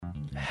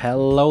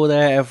Hello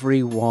there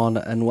everyone,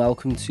 and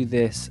welcome to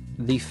this,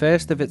 the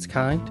first of its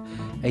kind,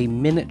 a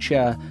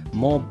miniature,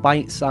 more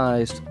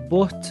bite-sized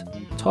but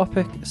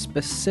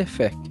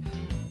topic-specific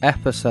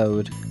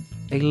episode,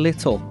 a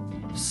little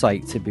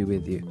sight to be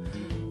with you.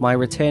 My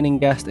returning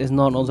guest is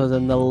none other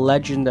than the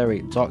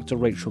legendary Dr.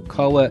 Rachel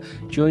Cohort,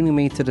 joining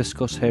me to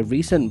discuss her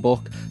recent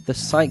book, The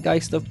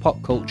Psychgiest of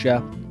Pop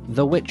Culture,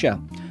 The Witcher,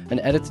 an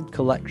edited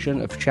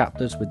collection of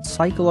chapters with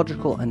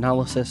psychological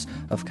analysis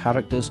of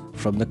characters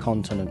from the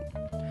continent.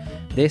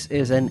 This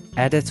is an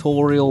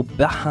editorial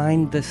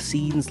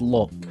behind-the-scenes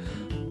look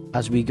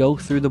as we go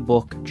through the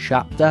book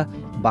chapter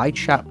by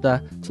chapter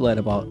to learn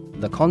about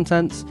the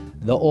contents,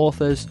 the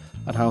authors,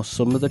 and how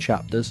some of the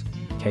chapters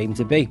came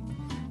to be.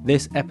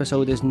 This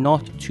episode is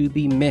not to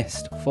be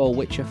missed for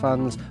Witcher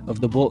fans of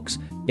the books,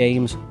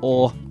 games,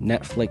 or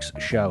Netflix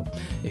show.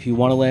 If you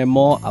want to learn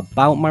more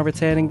about my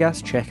returning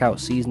guest, check out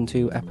Season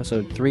 2,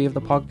 Episode 3 of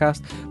the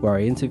podcast, where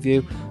I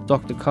interview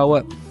Dr.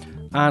 Cohort,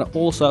 and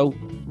also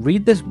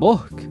read this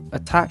book.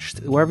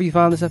 Attached wherever you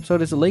found this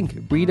episode is a link.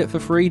 Read it for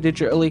free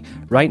digitally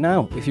right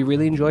now. If you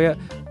really enjoy it,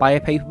 buy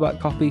a paperback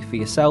copy for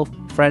yourself,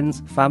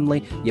 friends,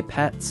 family, your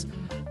pets.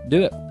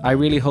 Do it. I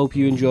really hope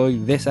you enjoy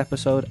this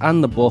episode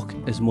and the book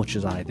as much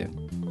as I do.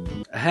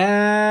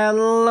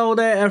 Hello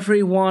there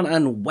everyone,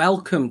 and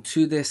welcome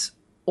to this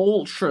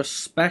ultra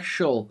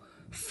special,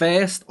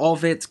 first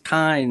of its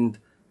kind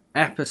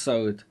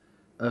episode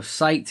of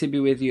Sight to Be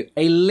With You.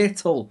 A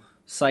little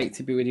sight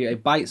to be with you, a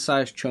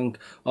bite-sized chunk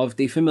of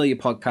the familiar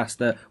podcast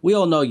that we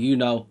all know, you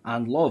know,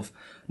 and love.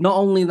 Not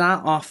only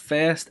that, our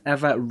first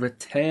ever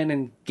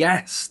returning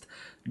guest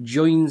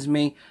joins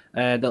me.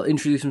 They'll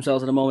introduce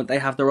themselves in a moment. They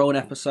have their own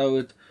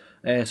episode,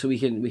 so we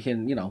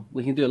can do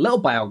a little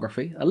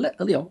biography,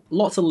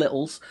 lots of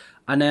littles,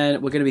 and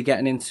then we're going to be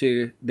getting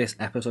into this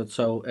episode.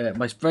 So,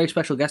 my very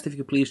special guest, if you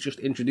could please just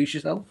introduce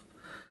yourself.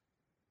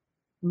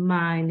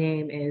 My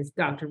name is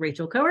Dr.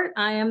 Rachel Cohort.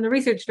 I am the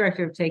research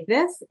director of Take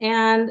This,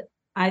 and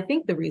I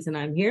think the reason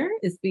I'm here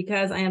is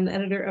because I am the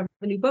editor of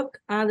a new book,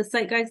 The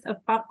Psychgiest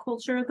of Pop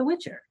Culture, The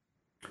Witcher.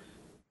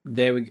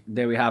 There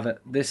we have it.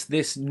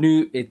 This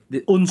new,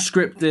 the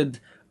unscripted,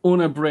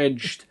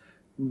 unabridged,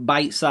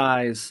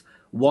 bite-size,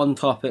 one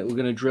topic we're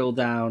going to drill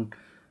down.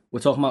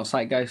 We're talking about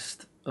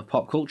Psychgiest of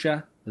Pop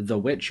Culture, The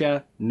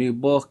Witcher, new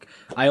book.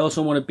 I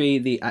also want to be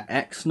the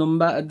X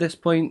number at this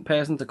point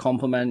person to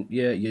compliment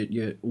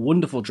your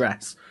wonderful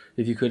dress,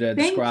 if you could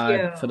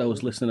describe for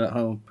those listening at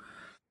home.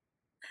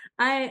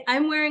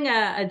 I'm wearing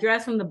a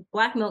dress from the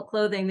Black Milk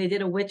Clothing. They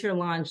did a Witcher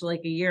launch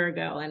like a year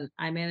ago, and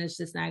I managed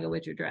to snag a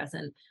Witcher dress.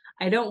 And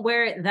I don't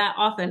wear it that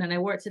often, and I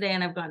wore it today,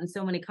 and I've gotten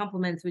so many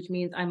compliments, which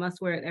means I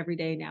must wear it every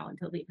day now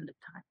until the end of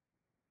time.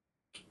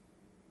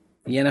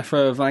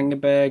 Yennefer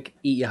Vangerberg,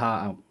 eat your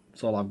heart out.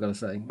 That's all I've got to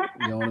say.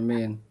 You know what I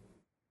mean?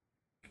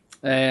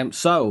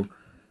 So,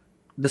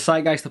 the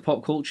Psychgiest of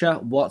Pop Culture,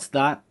 what's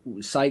that?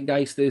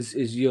 Psychgiest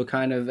is your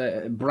kind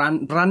of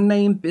brand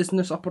name,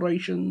 business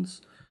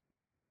operations?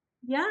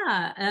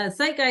 Yeah,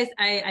 Psychgiest,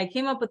 I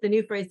came up with a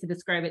new phrase to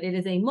describe it. It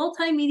is a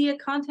multimedia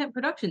content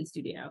production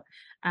studio,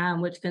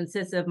 which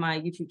consists of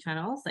my YouTube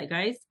channel,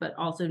 Psychgiest, but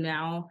also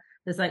now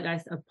the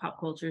Psychgiest of Pop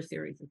Culture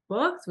series of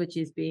books, which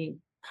is being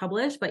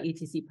published by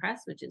ETC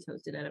Press, which is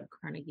hosted out of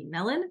Carnegie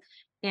Mellon.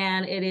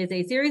 And it is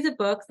a series of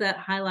books that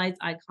highlights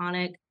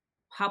iconic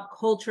pop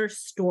culture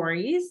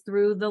stories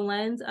through the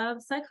lens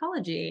of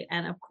psychology.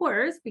 And of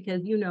course,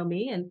 because you know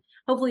me, and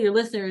hopefully your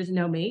listeners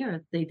know me, or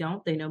if they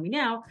don't, they know me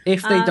now.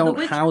 If they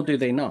don't, how do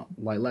they not?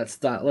 Like, let's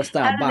start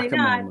back a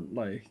moment.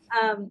 Like,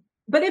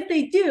 but if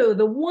they do,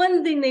 the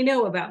one thing they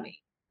know about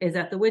me is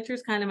that The Witcher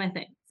is kind of my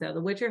thing. So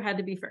The Witcher had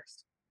to be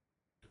first.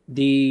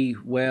 The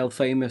world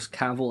famous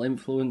Cavill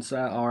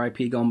influencer,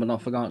 R.I.P. gone but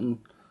not forgotten.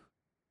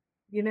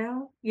 You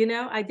know,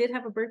 I did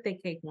have a birthday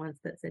cake once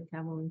that said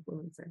Cavill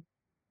influencer.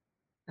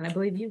 And I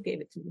believe you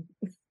gave it to me.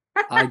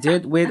 I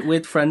did,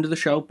 with friend of the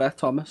show, Beth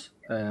Thomas,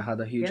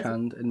 had a huge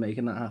hand in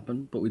making that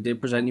happen. But we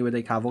did present you with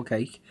a Cavill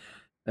cake.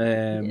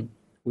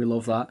 We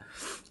love that.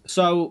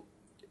 So,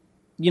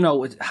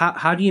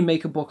 how do you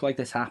make a book like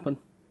this happen?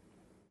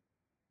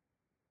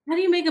 How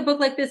do you make a book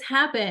like this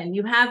happen?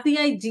 You have the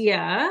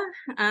idea,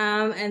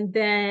 and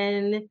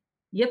then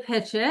you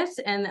pitch it.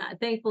 And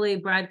thankfully,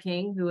 Brad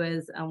King, who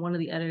is one of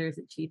the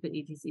editors-in-chief at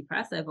ETC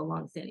Press, I have a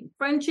long-standing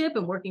friendship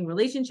and working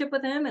relationship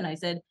with him. And I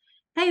said,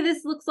 hey,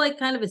 this looks like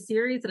kind of a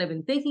series that I've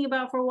been thinking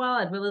about for a while.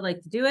 I'd really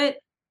like to do it.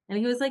 And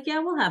he was like, yeah,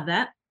 we'll have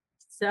that.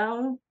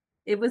 So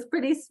it was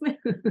pretty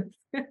smooth.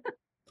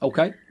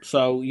 Okay,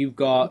 so you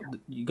got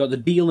the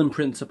deal in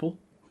principle.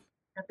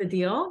 Got the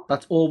deal.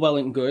 That's all well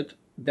and good.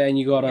 Then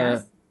you got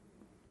to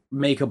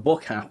make a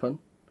book happen.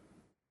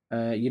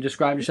 You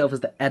describe yourself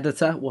as the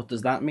editor. What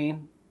does that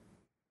mean?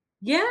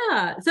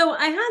 Yeah. So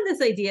I had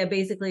this idea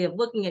basically of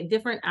looking at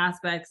different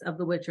aspects of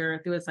The Witcher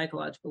through a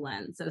psychological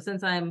lens. So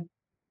since I'm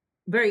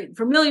very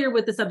familiar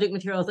with the subject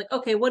material, I was like,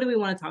 okay, what do we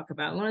want to talk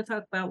about? We want to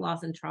talk about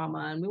loss and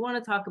trauma, and we want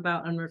to talk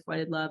about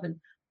unrequited love. And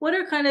what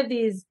are kind of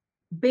these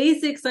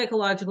basic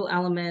psychological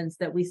elements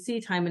that we see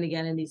time and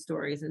again in these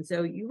stories? And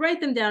so you write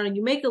them down and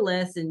you make a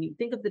list and you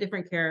think of the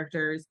different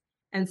characters.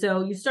 And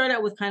so you start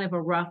out with kind of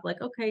a rough,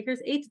 like, okay,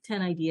 here's 8 to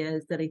 10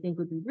 ideas that I think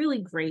would be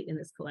really great in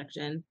this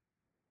collection.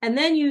 And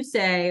then you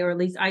say, or at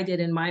least I did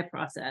in my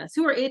process,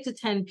 who are 8 to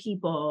 10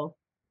 people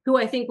who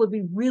I think would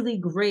be really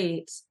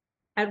great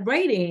at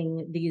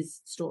writing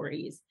these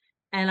stories.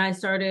 And I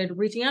started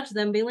reaching out to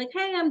them, being like,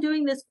 hey, I'm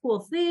doing this cool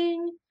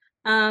thing.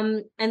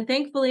 And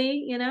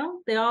thankfully,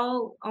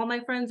 all my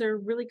friends are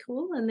really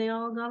cool and they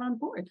all got on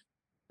board.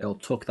 They all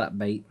took that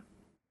bait.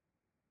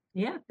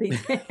 Yeah, they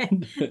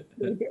did.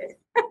 They did.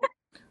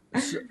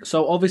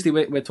 So obviously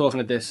we're talking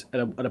at this at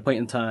a point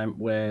in time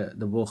where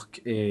the book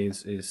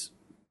is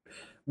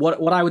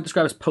what I would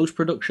describe as post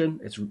production.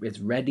 It's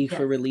ready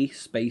for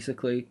release,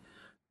 basically.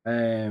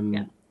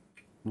 Yeah.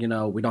 We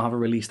don't have a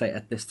release date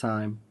at this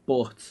time,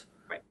 but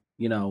Right.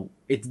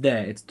 it's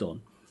there, it's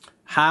done.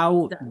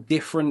 How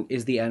different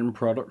is the end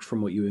product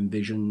from what you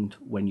envisioned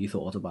when you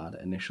thought about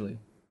it initially?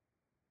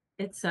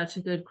 It's such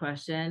a good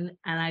question.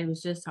 And I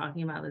was just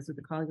talking about this with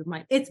a colleague of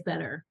mine. It's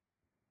better.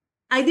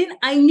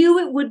 I knew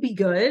it would be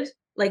good.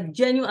 Like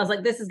genuine, I was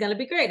like, this is going to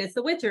be great. It's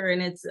The Witcher,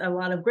 and it's a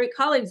lot of great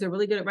colleagues who are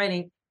really good at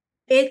writing.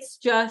 It's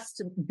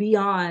just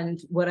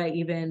beyond what I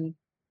even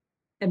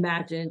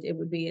imagined it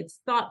would be. It's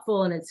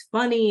thoughtful and it's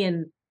funny.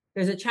 And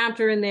there's a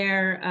chapter in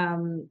there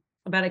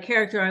about a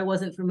character I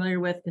wasn't familiar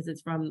with because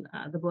it's from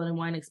the Blood and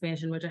Wine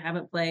expansion, which I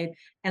haven't played.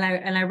 And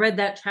I read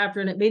that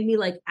chapter and it made me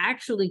like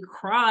actually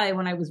cry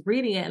when I was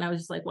reading it. And I was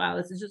just like, wow,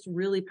 this is just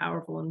really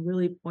powerful and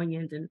really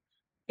poignant. And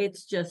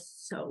it's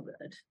just so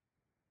good.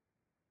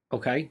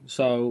 Okay,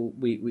 so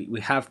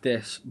we have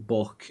this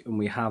book and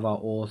we have our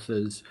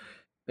authors.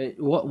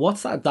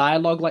 What's that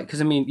dialogue like? Because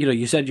I mean,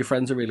 you said your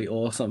friends are really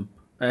awesome,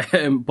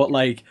 but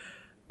like,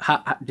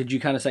 did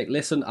you kind of say,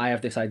 "Listen, I have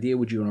this idea.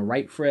 Would you want to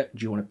write for it?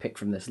 Do you want to pick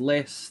from this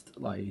list?"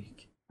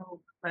 Like, Oh,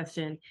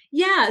 question.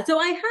 Yeah, so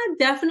I had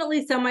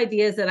definitely some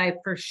ideas that I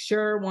for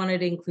sure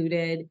wanted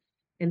included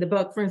in the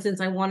book. For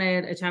instance, I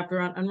wanted a chapter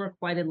on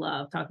unrequited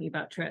love, talking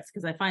about Triss,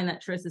 because I find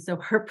that Triss is so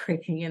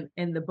heartbreaking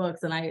in the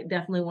books, and I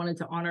definitely wanted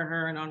to honor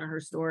her and honor her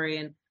story.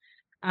 And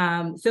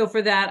so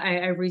for that,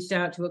 I reached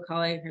out to a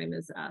colleague. Her name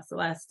is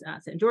Celeste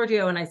San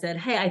Giorgio, and I said,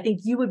 "Hey, I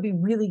think you would be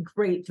really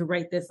great to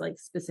write this like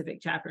specific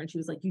chapter." And she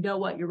was like, "You know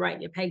what? You're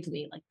right. You pegged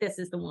me. Like this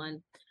is the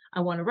one I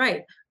want to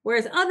write."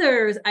 Whereas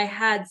others, I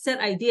had set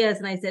ideas,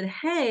 and I said,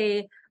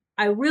 "Hey,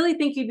 I really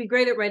think you'd be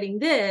great at writing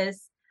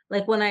this."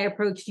 Like when I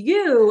approached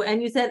you,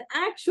 and you said,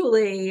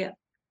 "Actually,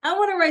 I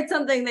want to write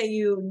something that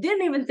you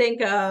didn't even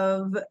think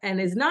of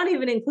and is not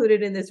even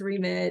included in this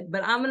remit,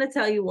 but I'm going to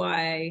tell you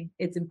why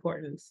it's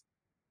important."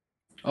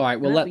 all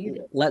right, well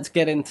let's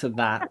get into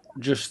that.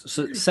 Just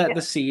set Yeah.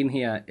 the scene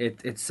here.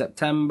 It's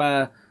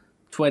September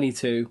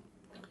 22.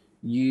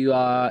 You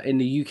are in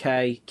the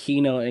UK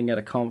keynoting at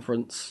a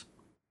conference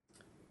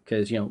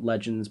because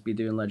legends be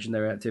doing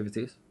legendary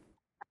activities.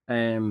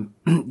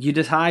 You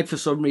decide for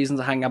some reason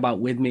to hang about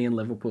with me in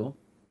Liverpool.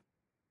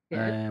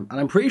 And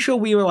I'm pretty sure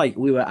we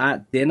were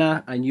at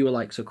dinner and you were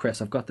like, "So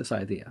Chris, I've got this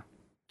idea.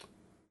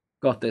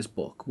 Got this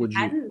book. Would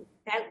you?"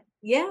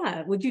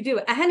 Yeah, would you do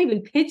it? I hadn't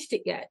even pitched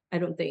it yet, I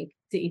don't think,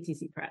 to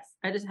ETC Press.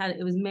 I just had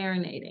it was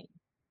marinating.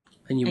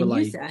 And you were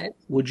And you like, said,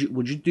 would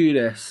you do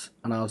this?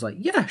 And I was like,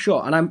 "Yeah,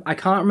 sure." And I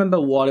can't remember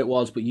what it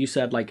was, but you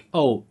said like,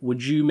 "Oh,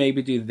 would you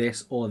maybe do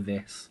this or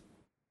this?"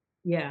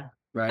 yeah,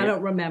 Right? I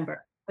don't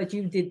remember, but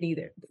you did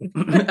neither.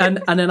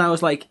 and then I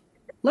was like,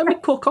 "Let me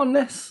cook on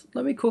this.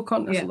 Let me cook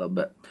on this a Yeah. little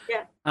bit."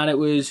 Yeah. And it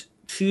was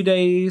 2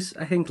 days,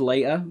 I think,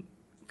 later.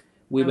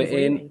 We were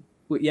in. Leaving.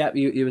 Yeah,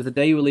 it was the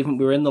day you were leaving.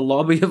 We were in the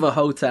lobby of a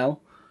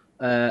hotel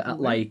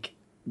at like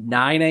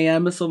 9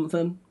 a.m. or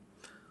something.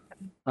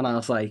 And I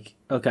was like,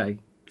 "Okay,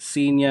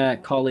 senior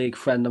colleague,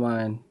 friend of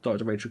mine,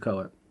 Dr. Rachel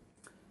Coet,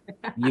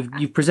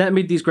 you've presented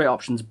me these great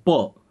options,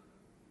 but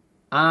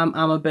I'm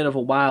a bit of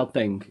a wild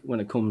thing when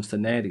it comes to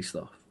nerdy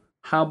stuff.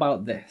 How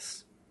about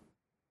this?"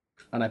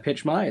 And I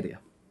pitched my idea.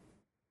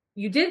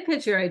 You did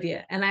pitch your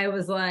idea, and I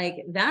was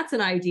like, that's an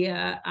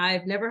idea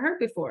I've never heard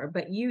before.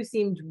 But you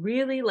seemed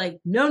really like,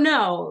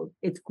 no,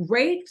 it's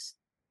great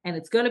and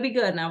it's going to be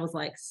good. And I was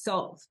like,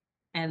 sold.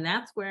 And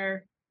that's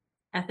where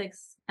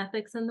ethics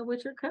and the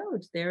Witcher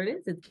Code. There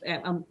it is.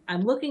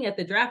 I'm looking at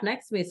the draft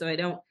next to me so I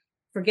don't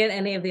forget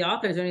any of the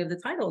authors or any of the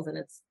titles. And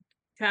it's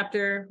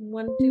chapter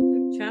 1,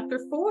 2, 3, chapter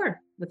 4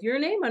 with your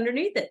name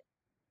underneath it.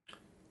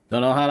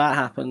 Don't know how that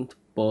happened,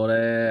 but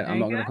I'm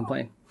not going to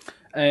complain.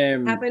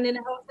 Happened in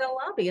a hotel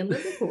lobby in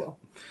Liverpool.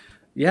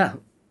 Yeah,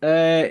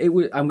 I'm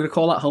going to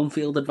call that home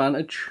field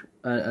advantage,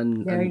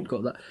 and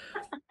got that.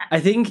 I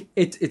think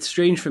it's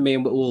strange for me,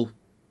 and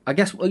I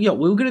guess we're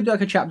going to do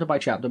like a chapter by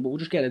chapter, but we'll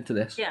just get into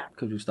this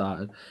because we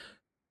started.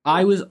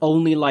 I was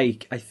only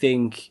like I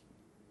think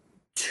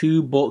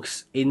 2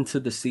 books into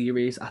the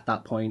series at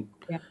that point,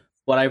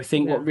 but I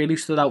think what really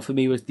stood out for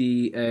me was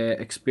the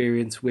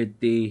experience with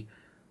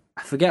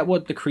I forget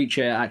what the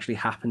creature actually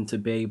happened to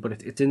be,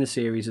 but it's in the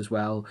series as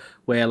well,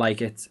 where like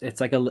it's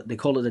like they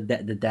call it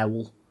the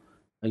devil,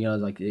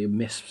 like a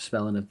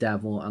misspelling of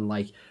devil, and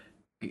like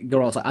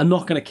Geralt's like, "I'm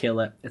not gonna kill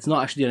it. It's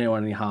not actually doing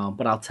anyone any harm,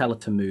 but I'll tell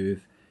it to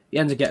move." He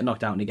ends up getting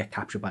knocked out and he gets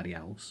captured by the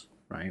elves,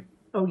 right?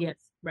 Oh yes,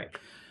 right.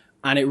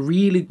 And it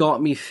really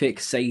got me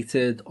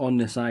fixated on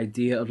this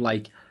idea of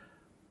like,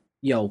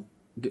 yo,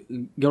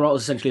 Geralt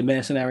is essentially a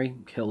mercenary,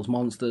 kills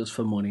monsters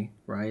for money,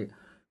 right?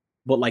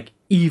 But like,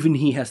 even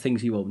he has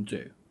things he won't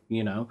do,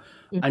 you know?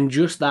 And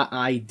just that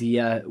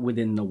idea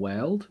within the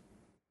world.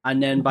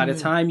 And then by the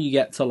Mhm. time you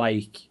get to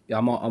like,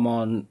 I'm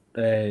on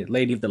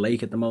Lady of the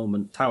Lake at the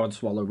moment. Tower of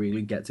Swallow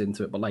really gets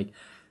into it, but like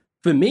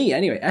for me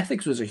anyway,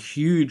 ethics was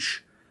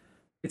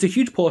it's a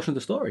huge portion of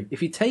the story.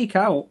 If you take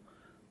out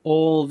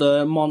all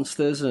the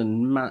monsters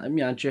and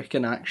magic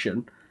and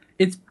action,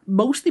 it's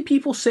mostly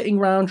people sitting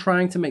around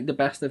trying to make the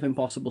best of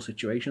impossible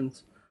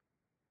situations.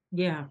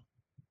 Yeah.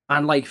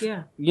 And like,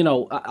 Yeah.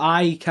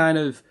 I kind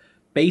of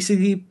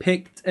basically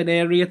picked an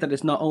area that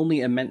is not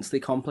only immensely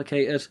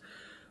complicated,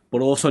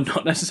 but also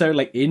not necessarily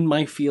like in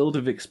my field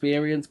of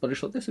experience. But I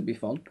just thought this would be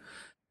fun,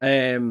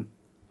 and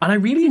I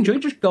really Did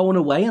enjoyed just going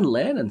away and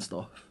learning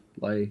stuff.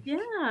 Like,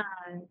 Yeah,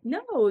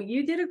 no,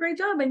 you did a great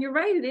job. And you're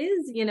right, it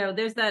is,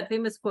 there's that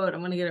famous quote,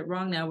 I'm gonna get it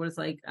wrong now, where it's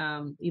like,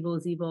 evil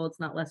is evil, it's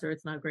not lesser,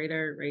 it's not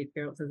greater, right?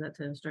 Geralt says that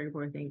to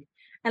Striker, I think.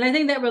 And I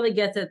think that really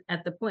gets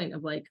at the point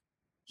of like,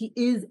 he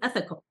is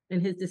ethical in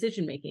his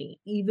decision making,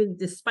 even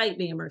despite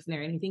being a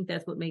mercenary. And I think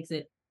that's what makes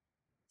it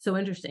so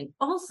interesting.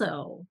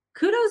 Also,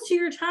 kudos to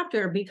your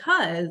chapter,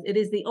 because it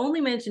is the only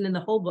mention in the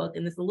whole book,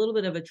 and it's a little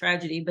bit of a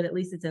tragedy, but at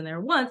least it's in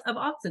there once, of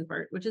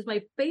Oxenfurt, which is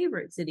my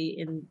favorite city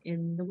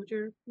in the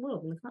Witcher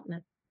world, in the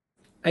continent.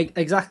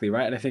 exactly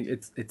right. And I think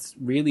it's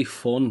really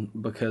fun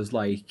because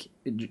like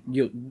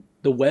the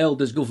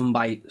world is governed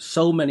by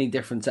so many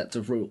different sets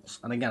of rules.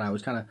 And again, I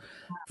was kind of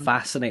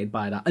fascinated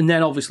by that. And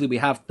then obviously we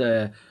have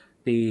the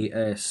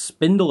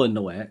spindle in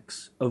the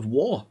works of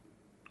war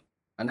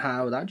and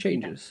how that Yeah.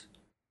 changes.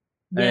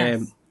 Um,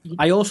 Yes.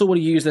 I also want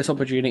to use this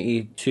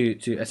opportunity to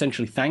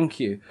essentially thank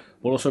you,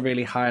 but also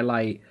really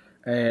highlight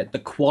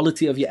the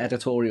quality of your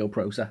editorial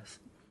process.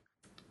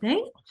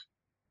 Thank,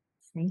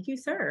 thank you,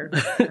 sir.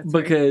 That's very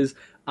Because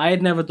I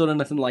had never done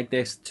anything like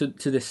this to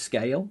this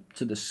scale,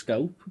 to the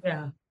scope.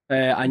 yeah.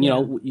 And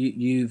Yeah.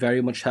 you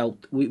very much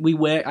helped. We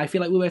work. I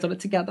feel like we worked on it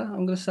together.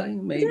 I'm gonna say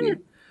We did.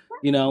 maybe,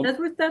 you know, That's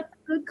a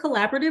good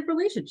collaborative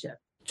relationship.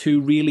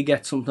 to really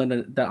get something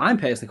that I'm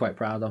personally quite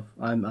proud of.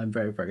 I'm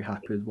very very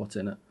happy with what's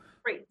in it.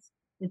 Great.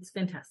 It's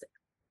fantastic.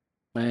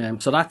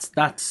 So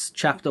that's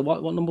chapter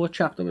what number what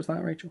chapter was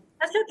that, Rachel?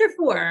 That's chapter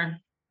 4.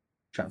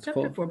 Chapter Chapter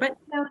 4. 4. But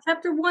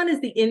chapter 1 is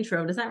the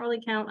intro. Does that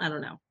really count? I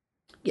don't know.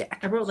 Yeah.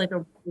 I wrote like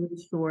a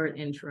really short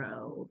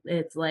intro.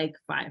 It's like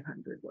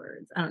 500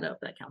 words. I don't know if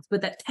that counts,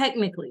 but that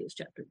technically is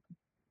chapter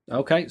 1.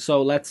 Okay,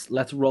 so let's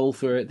roll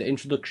through it. The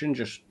introduction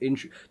does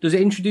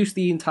it introduce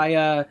the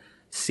entire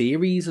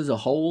series as a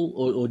whole,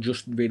 or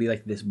just really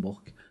like this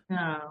book?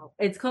 No,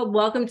 it's called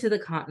Welcome to the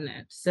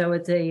Continent. So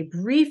it's a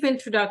brief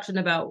introduction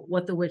about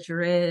what The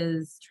Witcher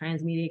is,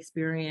 transmedia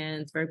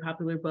experience, very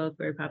popular book,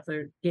 very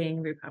popular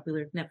game, very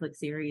popular Netflix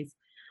series.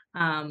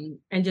 And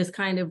just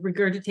kind of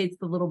regurgitates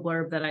the little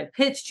blurb that I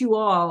pitched you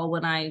all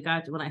when I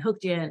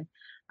hooked you in,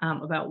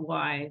 about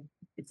why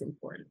it's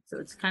important. So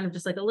it's kind of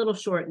just like a little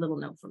short little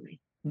note from me.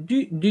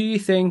 Do you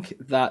think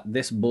that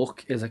this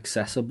book is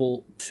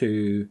accessible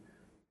to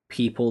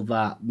people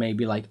that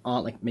maybe like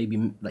aren't like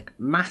maybe like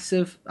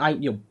massive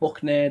book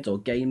nerds or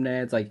game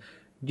nerds? Like,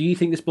 do you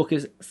think this book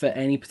is for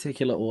any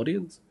particular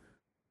audience?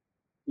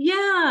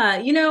 Yeah,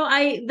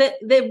 I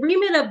the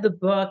remit of the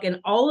book and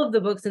all of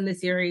the books in the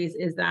series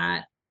is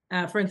that,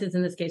 for instance,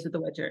 in this case with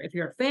The Witcher, if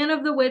you're a fan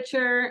of The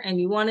Witcher and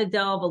you want to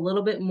delve a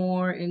little bit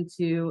more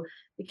into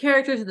the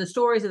characters or the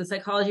stories or the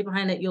psychology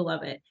behind it, you'll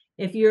love it.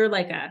 If you're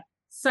like a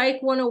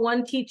Psych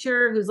 101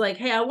 teacher who's like,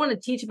 hey, I want to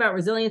teach about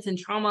resilience and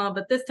trauma,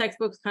 but this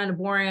textbook's kind of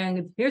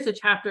boring. Here's a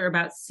chapter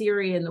about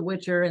Ciri and The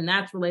Witcher, and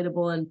that's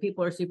relatable and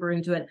people are super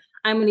into it.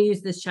 I'm going to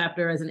use this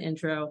chapter as an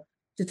intro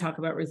to talk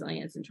about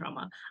resilience and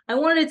trauma. I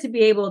wanted to be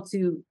able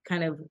to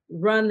kind of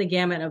run the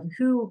gamut of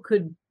who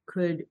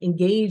could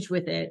engage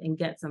with it and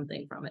get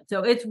something from it.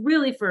 So it's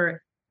really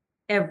for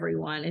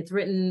everyone. It's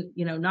written,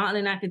 not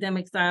in an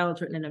academic style. It's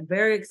written in a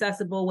very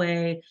accessible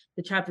way.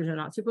 The chapters are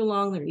not super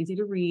long. They're easy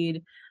to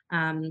read.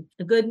 A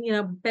good,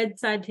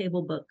 bedside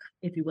table book,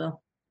 if you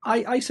will.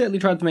 I certainly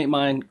tried to make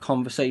mine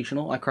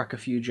conversational. I crack a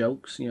few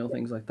jokes,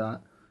 things like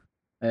that.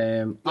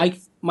 I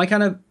Yes. my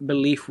kind of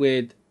belief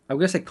with I'm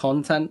gonna say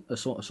content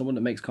as someone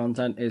that makes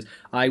content is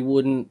I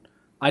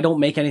don't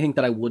make anything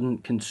that I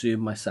wouldn't consume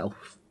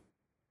myself.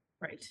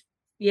 Right.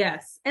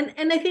 Yes. And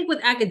I think with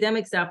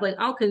academic stuff, like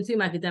I'll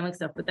consume academic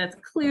stuff, but that's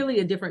clearly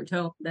a different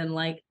tone than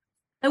like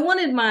I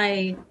wanted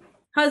my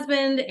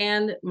husband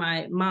and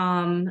my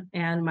mom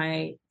and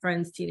my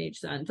friend's teenage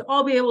son to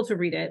all be able to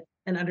read it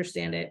and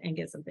understand it and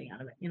get something out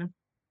of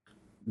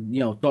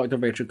it. Dr.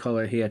 Rachel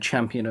Collar here,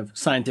 champion of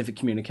scientific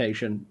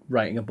communication,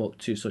 writing a book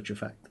to such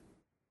effect.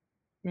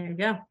 There you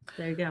go.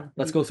 There you go.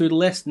 Let's go through the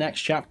list.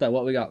 Next chapter,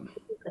 what we got?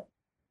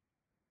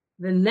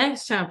 The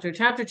next chapter,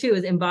 chapter 2,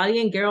 is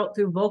Embodying Geralt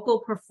Through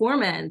Vocal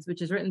Performance,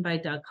 which is written by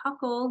Doug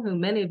Huckle, who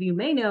many of you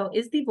may know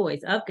is the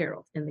voice of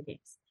Geralt in the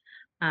games.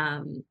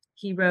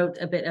 He wrote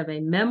a bit of a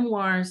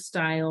memoir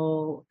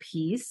style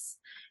piece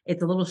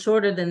It's a little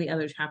shorter than the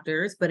other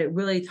chapters, but it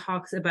really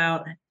talks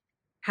about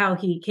how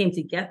he came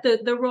to get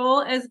the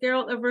role as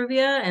Geralt of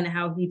Rivia and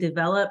how he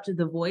developed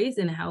the voice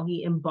and how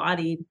he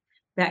embodied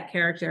that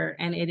character.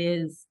 And it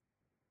is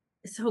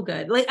so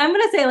good. Like, I'm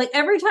going to say, like,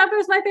 every chapter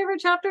is my favorite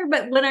chapter,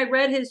 but when I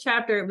read his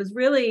chapter, it was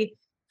really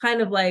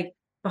kind of like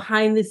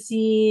behind the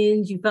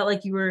scenes. You felt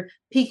like you were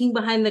peeking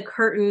behind the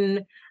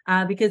curtain,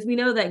 because we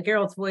know that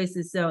Geralt's voice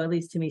is so, at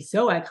least to me,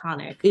 so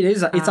iconic. It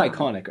is. It's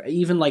iconic,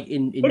 even like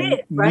in It is,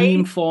 meme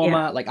right?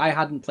 format. Yeah. Like, I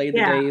hadn't played the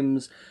Yeah.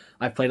 games.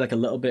 I've played like a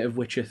little bit of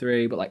Witcher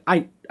 3, but like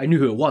I knew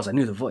who it was. I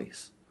knew the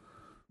voice.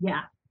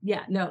 Yeah.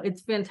 Yeah. No,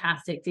 it's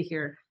fantastic to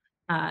hear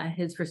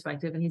his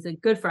perspective, and he's a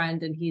good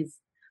friend, and he's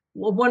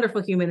a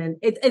wonderful human, and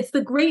it's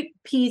the great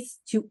piece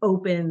to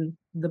open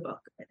the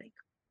book, I think.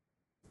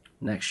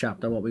 Next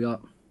chapter, what we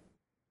got?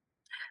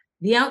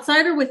 The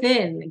Outsider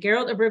Within,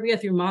 Geralt of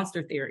Rivia Through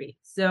Monster Theory.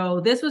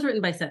 So this was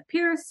written by Seth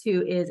Pierce,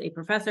 who is a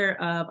professor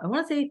of, I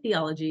want to say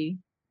theology.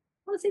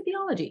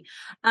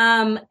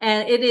 And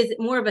it is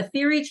more of a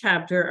theory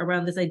chapter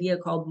around this idea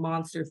called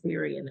monster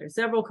theory. And there's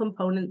several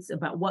components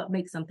about what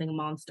makes something a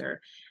monster.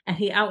 And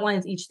he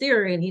outlines each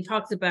theory, and he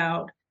talks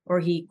about,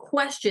 or he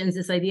questions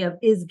this idea of,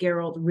 is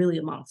Geralt really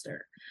a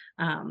monster?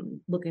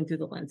 Looking through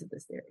the lens of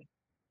this theory.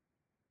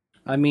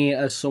 I mean,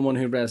 as someone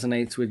who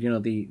resonates with,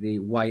 the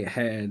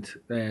white-haired,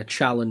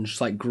 challenged,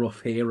 like,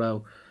 gruff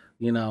hero,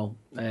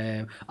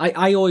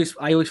 I always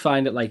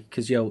find it, like,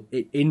 because,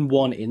 in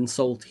one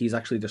insult, he's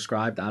actually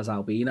described as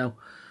albino.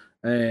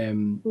 I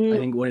think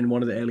in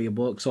one of the earlier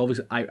books, so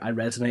obviously I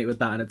resonate with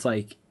that, and it's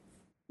like,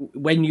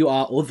 when you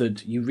are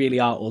othered, you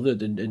really are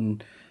othered,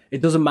 and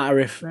it doesn't matter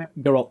if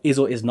Geralt is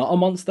or is not a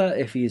monster,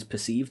 if he is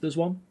perceived as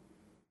one.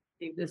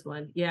 This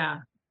one, yeah.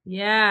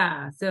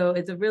 So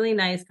it's a really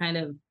nice kind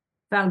of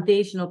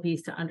foundational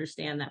piece to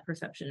understand that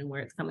perception and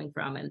where it's coming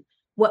from and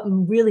what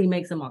really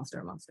makes a monster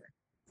a monster.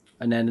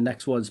 And then the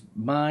next one's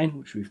mine,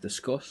 which we've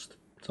discussed.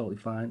 Totally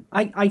fine.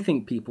 I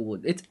think people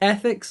would. It's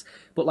ethics,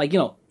 but like,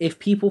 if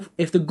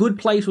the good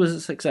place was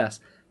a success,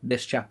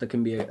 this chapter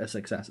can be a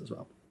success as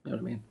well. You know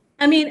what I mean?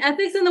 I mean,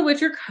 Ethics in the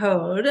Witcher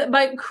Code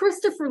by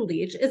Christopher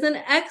Leach is an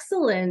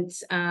excellent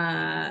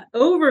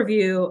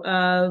overview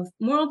of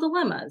moral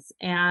dilemmas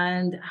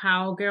and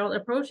how Geralt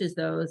approaches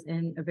those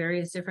in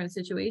various different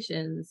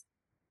situations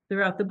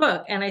throughout the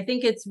book. And I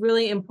think it's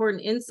really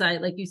important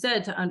insight, like you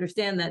said, to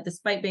understand that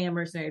despite being a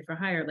mercenary for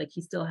hire, like,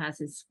 he still has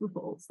his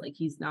scruples. Like,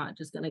 he's not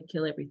just going to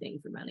kill everything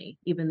for money,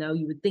 even though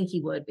you would think he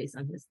would based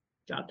on his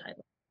job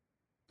title.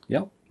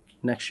 Yep.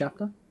 Next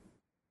chapter.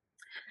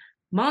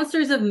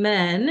 Monsters of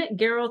Men,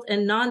 Geralt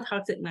and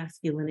Non-Toxic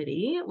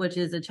Masculinity, which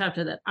is a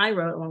chapter that I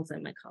wrote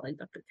alongside my colleague,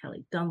 Dr.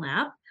 Kelly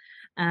Dunlap,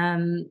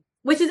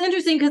 which is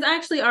interesting because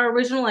actually our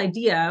original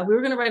idea, we were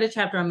going to write a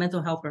chapter on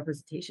mental health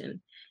representation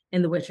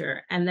in The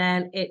Witcher, and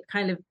then it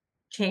kind of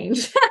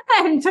changed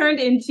and turned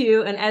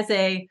into an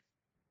essay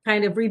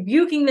kind of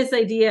rebuking this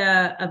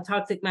idea of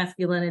toxic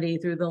masculinity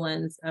through the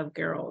lens of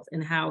Geralt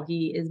and how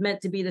he is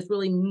meant to be this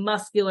really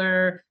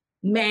muscular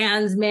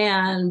man's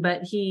man,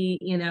 but he,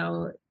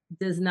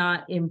 does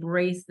not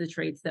embrace the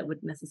traits that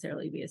would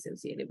necessarily be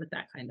associated with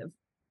that kind of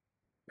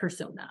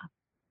persona.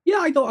 Yeah,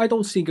 I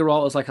don't see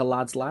Geralt as like a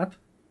lad's lad.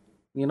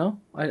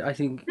 I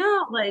think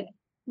no, like,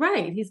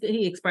 right.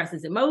 He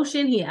expresses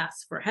emotion. He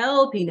asks for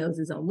help. He knows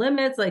his own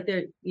limits. Like,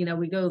 there,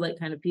 we go like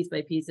kind of piece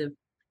by piece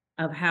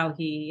of how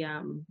he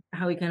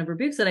kind of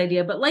rebukes that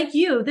idea. But like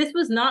you, this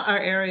was not our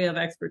area of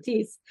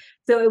expertise,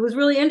 so it was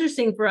really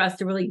interesting for us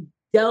to really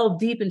delve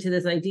deep into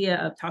this idea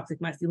of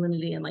toxic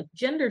masculinity and like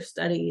gender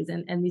studies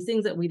and these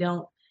things that we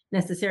don't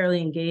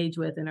necessarily engage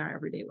with in our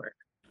everyday work.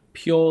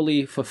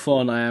 Purely for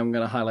fun, I am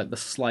going to highlight the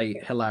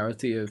slight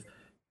hilarity of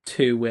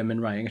two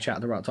women writing a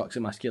chapter about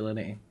toxic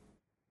masculinity.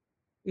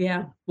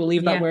 Yeah. We'll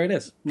leave that where it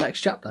is. Next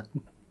chapter.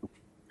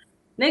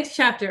 Next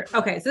chapter.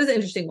 Okay, so this is an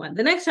interesting one.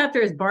 The next chapter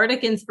is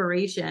Bardic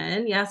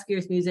Inspiration,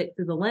 Jaskier's Music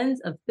Through the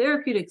Lens of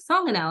Therapeutic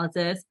Song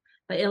Analysis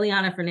by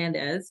Ileana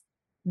Fernandez.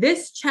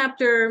 This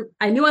chapter,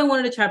 I knew I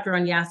wanted a chapter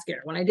on Jaskier.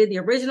 When I did the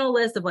original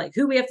list of like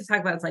who we have to talk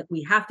about, it's like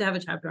we have to have a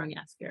chapter on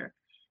Jaskier.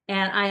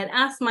 And I had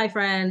asked my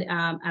friend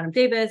Adam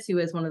Davis, who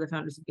is one of the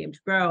founders of Game to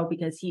Grow,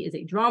 because he is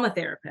a drama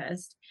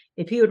therapist,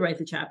 if he would write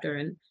the chapter.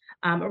 And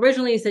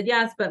originally he said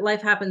yes, but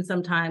life happens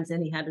sometimes,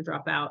 and he had to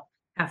drop out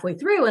halfway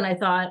through. And I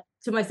thought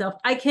to myself,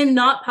 I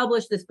cannot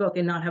publish this book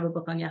and not have a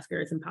book on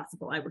Jaskier. It's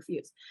impossible. I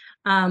refuse.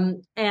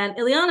 And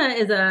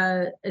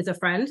Ileana is a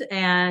friend,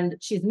 and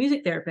she's a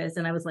music therapist.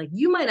 And I was like,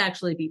 you might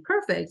actually be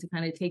perfect to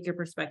kind of take your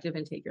perspective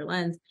and take your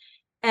lens.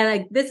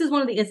 And this is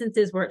one of the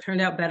instances where it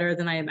turned out better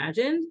than I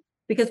imagined,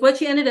 because what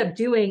she ended up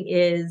doing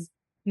is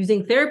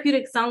using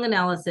therapeutic song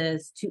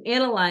analysis to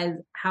analyze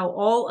how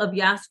all of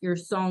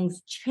Jaskier's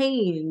songs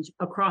change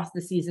across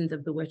the seasons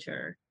of The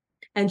Witcher.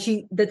 And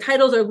the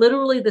titles are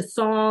literally the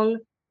song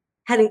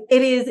heading.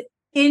 It is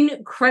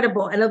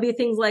incredible. And it'll be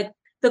things like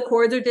the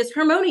chords are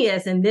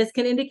disharmonious and this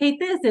can indicate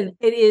this. And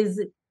it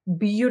is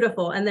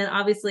beautiful. And then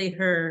obviously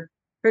her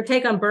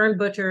take on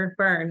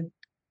Burn.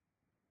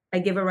 I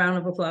give a round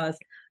of applause.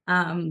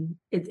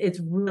 It's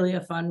really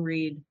a fun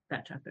read,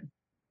 that chapter.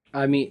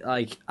 I mean,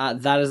 like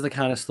that is the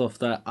kind of stuff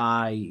that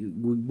I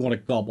would want to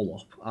gobble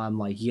up. I'm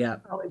like, yeah,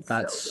 Oh, it's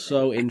that's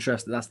so good. so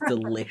interesting. That's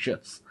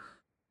delicious.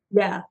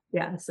 Yeah,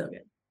 yeah, so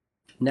good.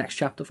 Next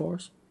chapter for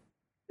us.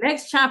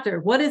 Next chapter,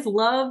 What is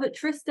Love?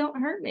 Tris Don't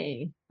Hurt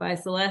Me by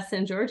Celeste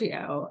and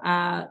Giorgio.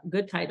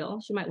 Good title.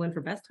 She might win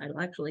for best title,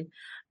 actually.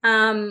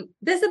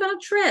 This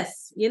about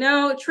Tris. You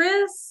know,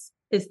 Tris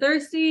is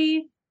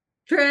thirsty.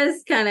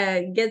 Tris kind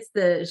of gets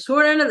the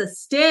short end of the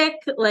stick,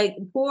 like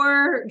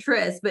poor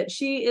Tris, but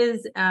she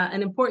is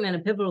an important and a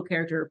pivotal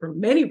character for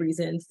many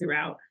reasons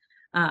throughout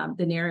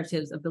the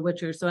narratives of The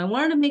Witcher. So I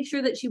wanted to make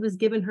sure that she was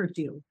given her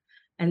due.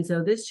 And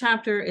so this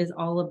chapter is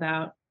all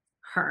about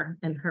her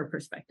and her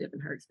perspective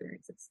and her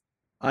experiences.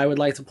 I would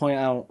like to point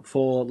out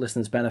for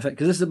listeners' benefit,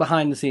 because this is a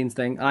behind the scenes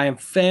thing, I am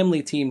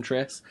firmly Team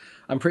Triss.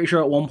 I'm pretty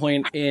sure at one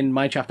point in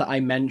my chapter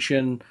I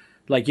mention,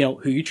 like, you know,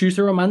 who you choose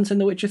to romance in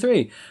The Witcher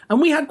 3. And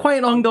we had quite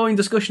an ongoing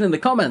discussion in the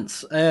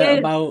comments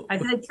about. I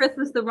said Triss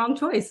was the wrong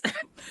choice.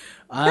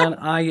 And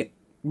I, you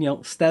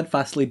know,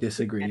 steadfastly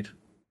disagreed.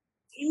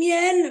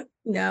 Damien?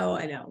 No,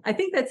 I know. I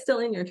think that's still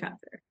in your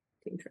chapter,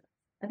 Team Triss.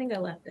 I think I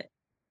left it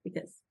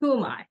because who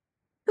am I?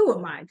 Who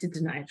am I to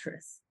deny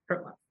Triss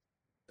her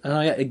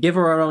love? Give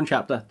her her own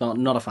chapter.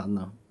 Not a fan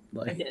though.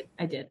 Like...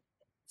 I did.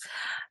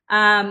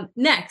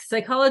 Next,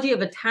 Psychology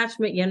of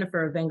Attachment,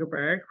 Yennefer of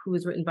Vengerberg, who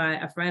was written by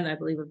a friend, I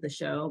believe, of the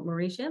show,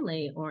 Marie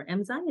Shanley, or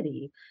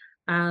Anxiety.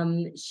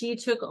 She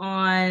took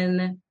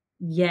on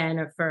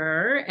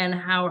Yennefer and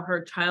how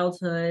her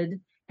childhood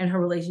and her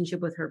relationship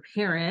with her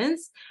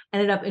parents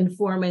ended up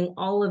informing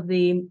all of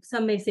the,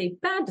 some may say,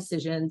 bad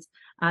decisions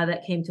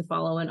that came to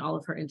follow in all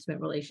of her intimate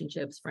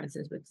relationships, for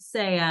instance, with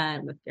Tisea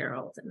and with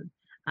Geralt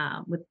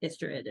and with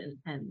Istrid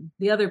and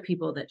the other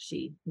people that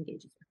she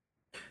engages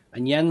with.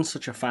 And Yen's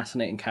such a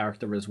fascinating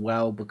character as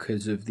well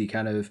because of the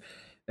kind of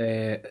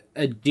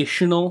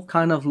additional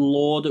kind of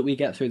lore that we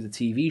get through the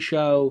TV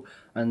show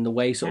and the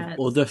way sort of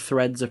other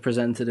threads are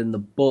presented in the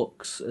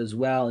books as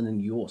well. And then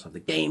you also have the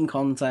game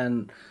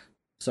content.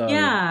 So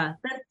yeah,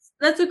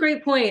 that's a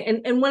great point.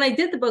 And when I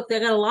did the book, I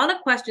got a lot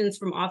of questions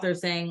from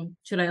authors saying,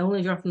 should I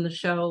only draw from the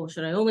show?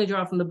 Should I only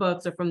draw from the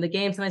books or from the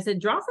games? And I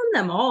said, draw from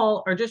them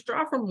all, or just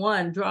draw from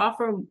one. Draw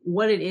from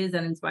what it is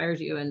that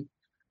inspires you. And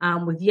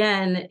with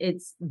Yen,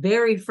 it's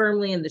very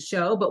firmly in the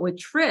show, but with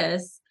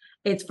Triss,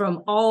 it's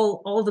from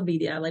all the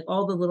media, like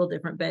all the little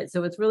different bits.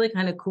 So it's really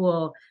kind of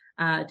cool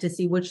to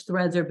see which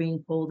threads are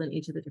being pulled in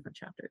each of the different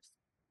chapters.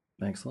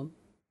 Excellent.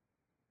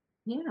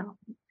 Yeah.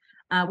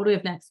 What do we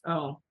have next?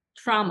 Oh,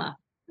 trauma.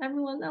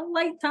 Everyone, a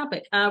light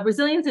topic.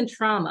 Resilience and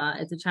Trauma.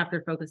 It's a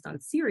chapter focused on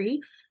Ciri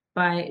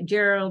by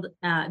Jared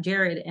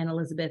and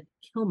Elizabeth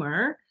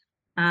Kilmer.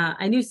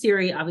 I knew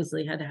Ciri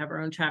obviously had to have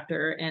her own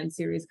chapter, and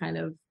Ciri's kind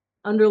of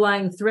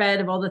underlying thread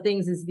of all the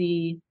things is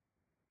the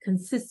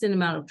consistent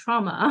amount of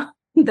trauma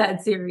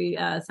that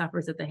Ciri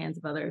suffers at the hands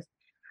of others.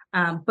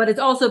 But it's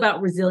also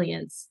about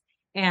resilience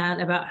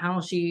and about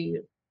how she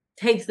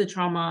takes the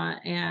trauma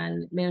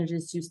and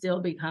manages to still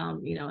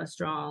become, you know, a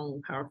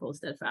strong, powerful,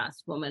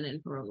 steadfast woman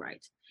in her own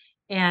right.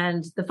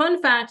 And the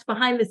fun fact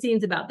behind the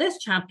scenes about this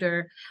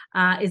chapter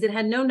is it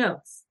had no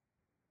notes.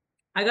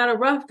 I got a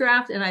rough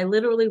draft and I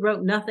literally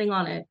wrote nothing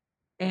on it.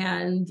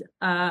 And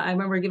I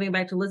remember giving it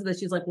back to Elizabeth.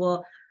 She's like,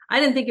 well, I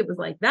didn't think it was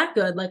like that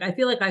good. Like, I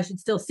feel like I should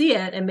still see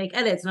it and make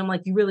edits. And I'm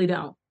like, you really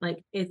don't.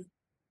 Like, it's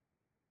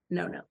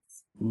no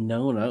notes.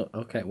 No.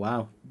 Okay,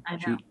 wow. I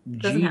know.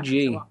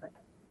 GG.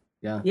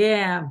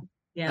 Yeah.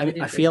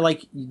 I feel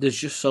like there's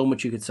just so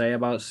much you could say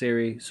about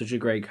Ciri. Such a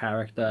great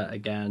character.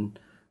 Again,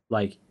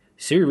 like,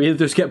 Ciri really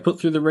does get put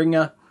through the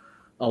ringer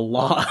a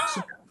lot.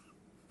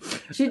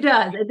 She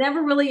does. It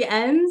never really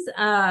ends.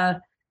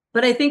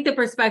 But I think the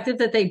perspective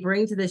that they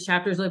bring to this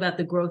chapter is really about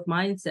the growth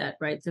mindset,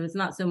 right? So it's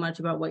not so much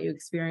about what you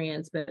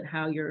experience, but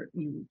how you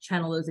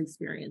channel those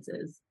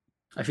experiences.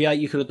 I feel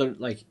like you could have done,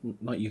 like,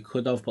 not you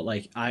could have, but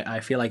like I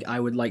feel like I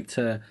would like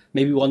to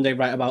maybe one day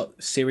write about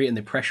Ciri and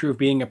the pressure of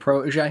being a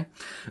protege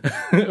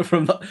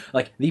from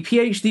like the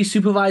PhD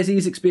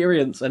supervisee's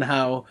experience and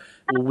how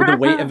with the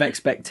weight of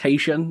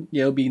expectation,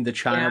 you know, being the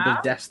child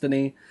of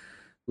destiny,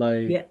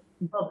 like. Yeah.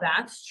 Well,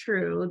 that's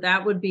true.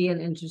 That would be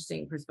an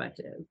interesting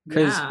perspective.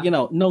 Because, you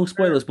know, no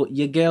spoilers, but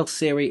your girl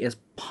Ciri is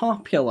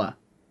popular,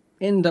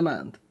 in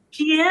demand.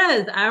 She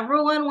is.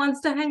 Everyone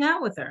wants to hang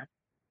out with her.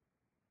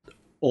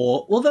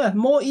 Or other,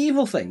 more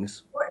evil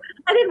things.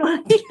 I didn't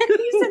want to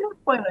use no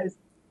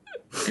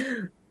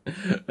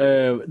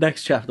spoilers.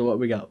 Next chapter, what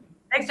we got?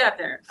 Next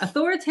chapter,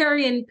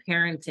 Authoritarian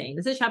Parenting.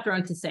 This is a chapter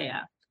on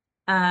Tisea.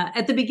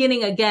 At the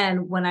beginning,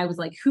 again, when I was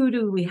like, who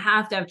do we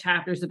have to have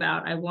chapters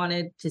about? I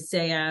wanted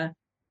Tisea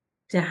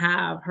to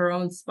have her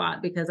own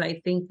spot because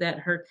I think that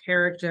her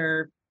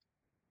character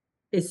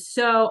is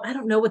so, I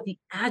don't know what the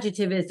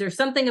adjective is. There's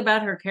something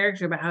about her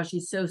character, about how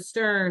she's so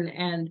stern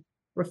and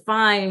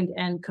refined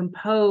and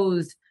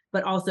composed,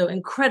 but also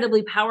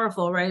incredibly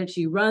powerful, right?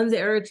 She runs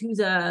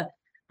Aretusa.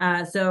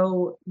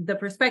 So the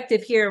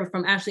perspective here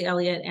from Ashley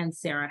Elliott and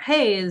Sarah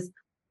Hayes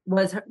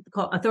was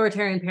called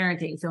authoritarian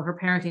parenting. So her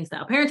parenting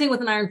style, parenting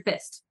with an iron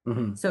fist,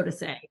 so to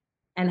say.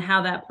 and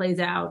how that plays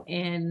out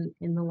in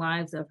the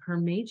lives of her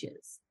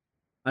mages.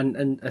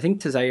 And I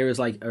think Tazea is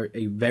like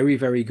a very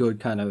very good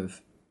kind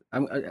of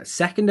a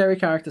secondary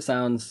character.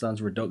 Sounds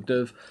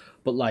reductive,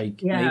 but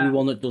like maybe Yeah.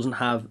 one that doesn't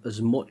have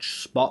as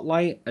much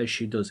spotlight as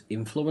she does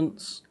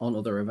influence on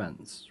other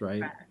events,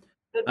 right? Right.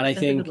 Good- And I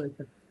That's a good think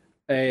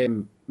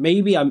word.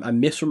 maybe I'm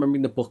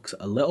misremembering the books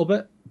a little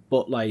bit,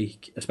 but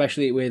like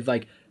especially with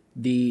like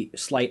the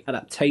slight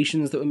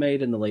adaptations that were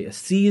made in the later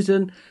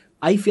season,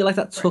 I feel like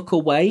that Right. took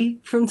away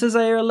from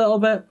Tazea a little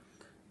bit.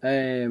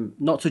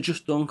 Not to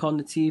just dunk on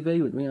the TV,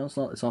 you know, it's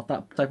not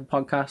that type of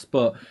podcast,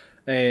 but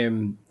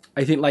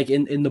I think like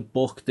in the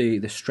book,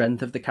 the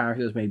strength of the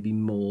characters may be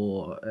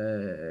more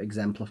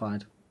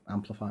exemplified,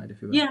 amplified,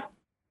 if you will. Yeah,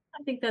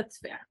 I think that's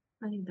fair.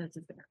 I think that's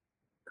a fair.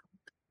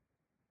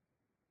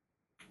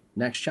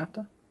 Next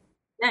chapter.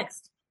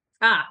 Next.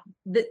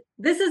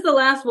 This is the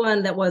last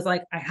one that was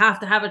like, I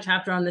have to have a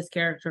chapter on this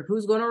character.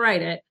 Who's going to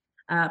write it?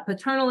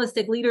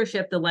 Paternalistic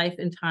Leadership, The Life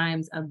and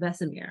Times of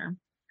Vesemir.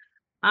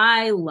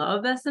 I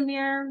love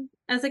Vesemir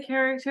as a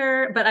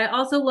character, but I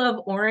also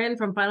love Orin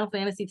from Final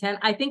Fantasy X.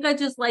 I think I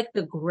just like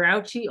the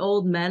grouchy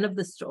old men of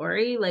the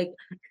story, like,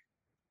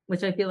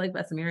 which I feel like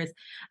Vesemir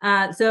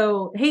is.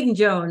 So Hayden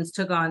Jones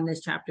took on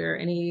this chapter,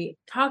 and he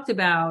talked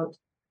about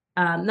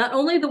not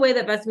only the way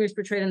that Vesemir is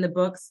portrayed in the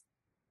books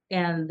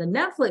and the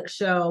Netflix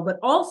show, but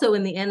also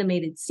in the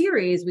animated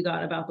series we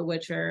got about The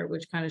Witcher,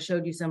 which kind of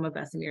showed you some of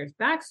Vesemir's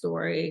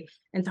backstory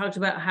and talked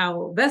about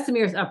how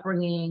Vesemir's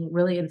upbringing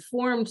really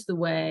informed the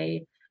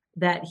way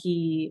that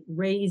he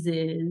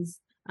raises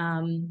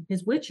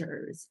his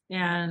Witchers.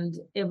 And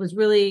it was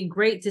really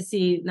great to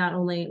see not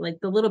only like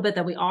the little bit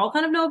that we all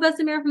kind of know of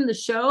Vesemir from the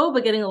show,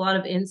 but getting a lot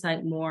of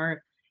insight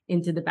more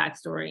into the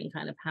backstory and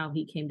kind of how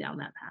he came down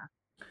that path.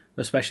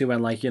 Especially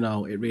when like, you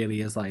know, it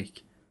really is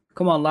like,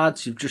 come on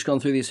lads, you've just gone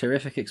through these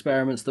horrific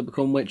experiments to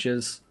become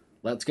witches.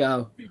 Let's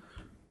go.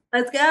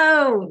 Let's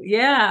go.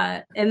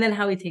 Yeah. And then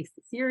how he takes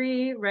the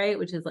Siri, right?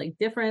 Which is like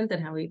different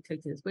than how he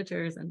took to his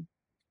Witchers. And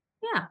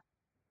yeah.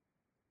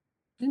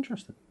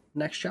 Interesting.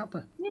 Next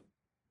chapter.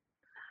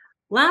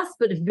 Last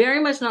but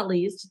very much not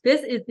least,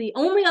 this is the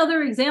only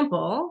other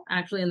example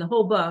actually in the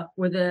whole book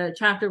where the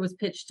chapter was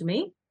pitched to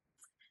me.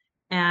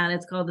 And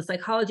it's called The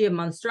Psychology of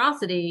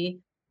Monstrosity.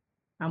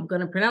 I'm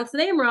going to pronounce the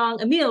name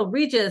wrong. Emil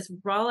Regis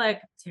Rolek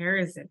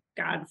Terrace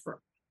Godfrey.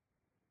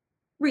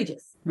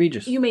 Regis.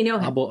 You may know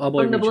him our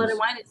boy from the Regis. Blood and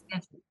Wine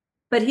expansion,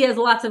 but he has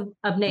lots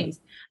of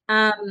names.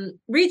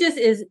 Regis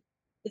is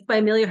by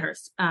Amelia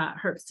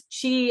Herbst.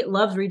 She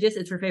loves Regis.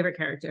 It's her favorite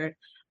character.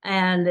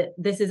 And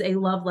this is a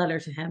love letter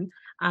to him.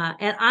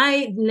 And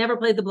I never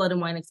played the Blood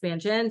and Wine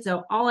expansion.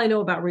 So all I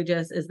know about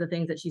Regis is the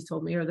things that she's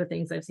told me or the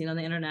things I've seen on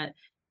the internet.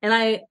 And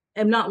I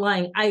am not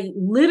lying. I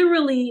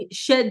literally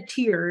shed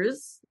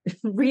tears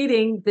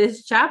reading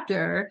this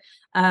chapter.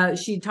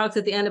 She talks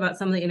at the end about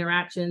some of the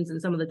interactions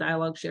and some of the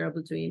dialogue shared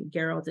between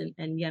Geralt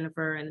and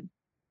Yennefer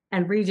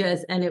and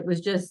Regis. And it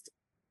was just,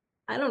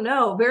 I don't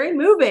know, very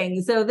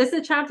moving. So this is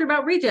a chapter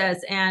about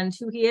Regis and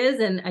who he is.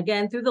 And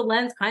again, through the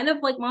lens, kind of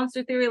like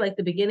Monster Theory, like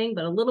the beginning,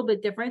 but a little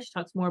bit different. She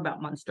talks more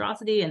about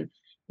monstrosity and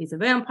he's a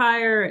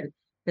vampire. And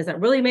does that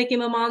really make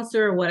him a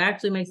monster? Or what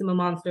actually makes him a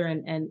monster?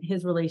 And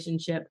his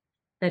relationship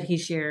that he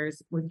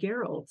shares with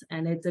Geralt.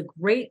 And it's a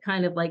great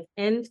kind of like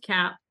end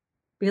cap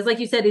because like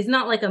you said, he's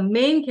not like a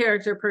main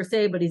character per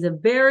se, but he's a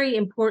very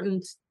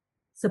important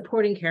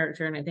supporting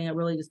character. And I think it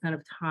really just kind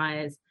of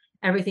ties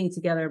everything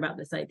together about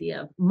this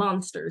idea of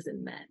monsters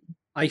and men.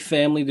 I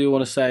firmly do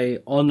want to say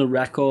on the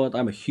record,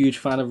 I'm a huge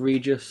fan of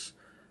Regis.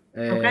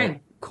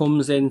 Okay.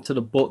 Comes into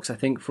the books, I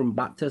think, from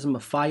Baptism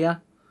of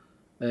Fire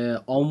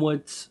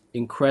onwards.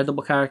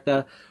 Incredible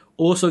character.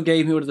 Also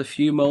gave me one of the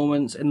few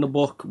moments in the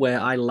book where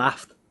I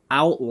laughed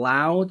out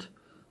loud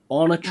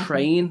on a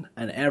train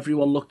and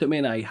everyone looked at me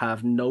and I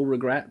have no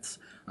regrets.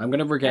 I'm going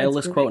to regale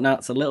this quote now.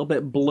 It's a little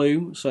bit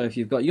blue, so if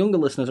you've got younger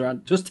listeners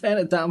around, just turn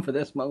it down for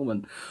this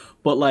moment.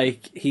 But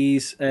like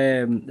he's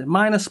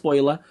minor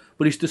spoiler,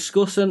 but he's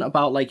discussing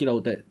about like, you know,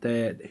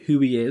 the who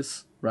he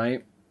is,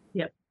 right?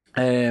 Yep.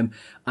 And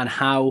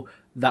how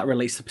that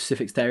relates to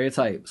specific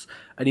stereotypes.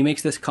 And he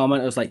makes this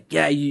comment, I was like,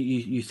 yeah,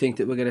 you think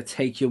that we're going to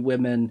take your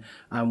women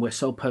and we're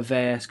so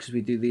perverse because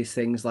we do these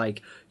things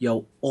like, you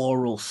know,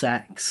 oral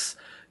sex,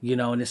 you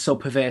know, and it's so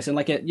perverse and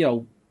like a, you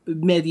know,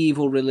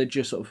 medieval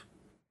religious sort of,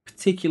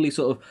 particularly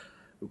sort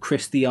of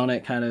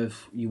Christianic kind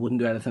of, you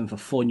wouldn't do anything for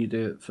fun, you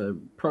do it for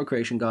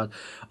procreation, God.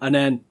 And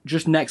then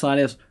just next line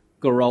is,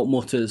 Geralt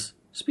mutters,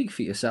 speak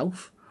for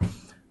yourself.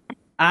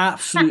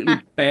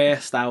 Absolutely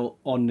burst out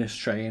on this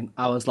train.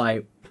 I was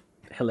like,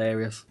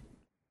 hilarious.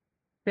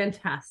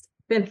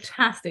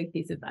 Fantastic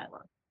piece of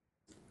dialogue.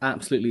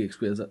 Absolutely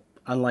exquisite.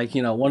 And like,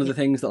 you know, one of the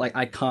things that like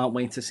I can't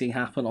wait to see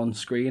happen on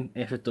screen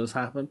if it does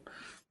happen.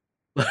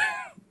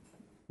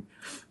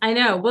 I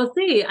know. We'll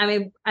see. I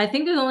mean, I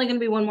think there's only going to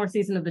be one more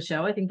season of the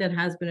show. I think that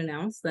has been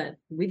announced that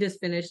we just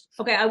finished.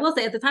 Okay, I will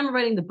say at the time of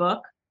writing the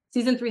book,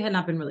 season 3 had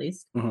not been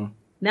released. Mm-hmm.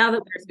 Now that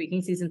we're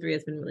speaking, season 3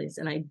 has been released.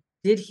 And I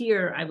did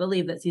hear, I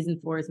believe, that season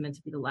 4 is meant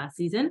to be the last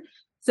season.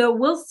 So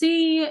we'll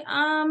see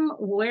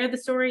where the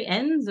story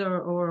ends,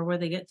 or where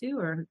they get to,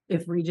 or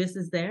if Regis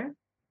is there.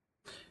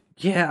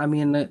 Yeah, I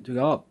mean, we've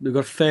got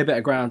a fair bit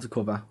of ground to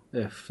cover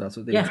if that's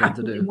what they intend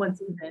to In do. one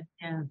season.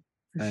 Yeah,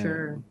 for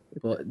sure.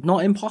 But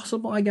not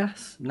impossible, I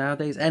guess.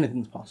 Nowadays,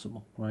 anything's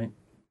possible, right?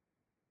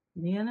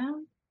 You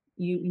know,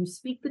 you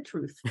speak the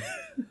truth.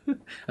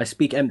 I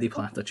speak empty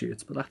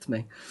platitudes, but that's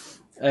me.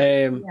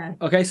 Yeah.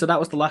 Okay, so that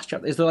was the last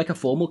chapter. Is there like a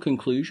formal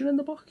conclusion in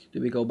the book? Do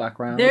we go back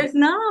round? There's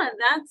not.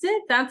 That's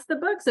it. That's the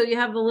book. So you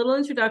have the little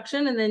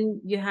introduction, and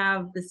then you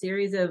have the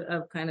series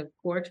of kind of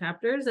core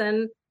chapters,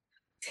 and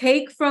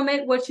take from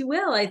it what you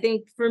will. I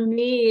think for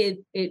me,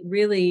 it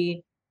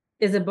really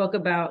is a book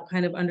about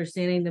kind of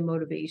understanding the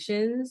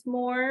motivations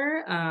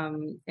more,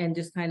 and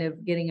just kind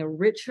of getting a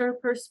richer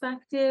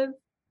perspective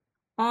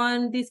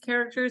on these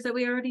characters that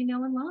we already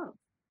know and love.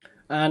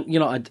 And you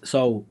know,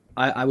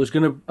 I was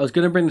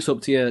gonna bring this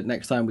up to you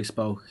next time we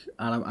spoke,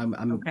 and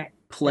I'm Okay.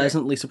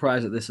 pleasantly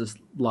surprised that this is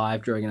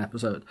live during an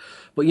episode.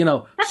 But you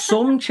know,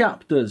 some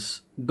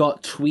chapters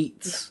got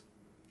tweets.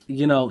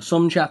 You know,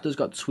 some chapters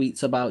got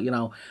tweets about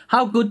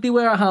how good they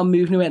were, or how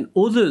moving they were, and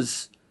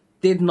others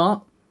did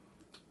not.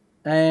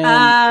 So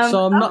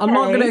I'm not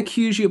going to Okay.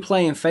 accuse you of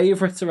playing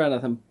favorites or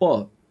anything,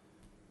 but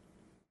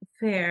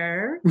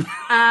Fair.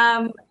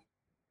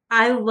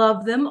 I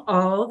love them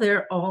all.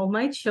 They're all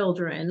my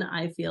children,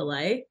 I feel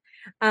like.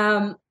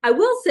 I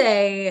will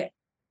say,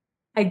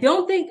 I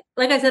don't think,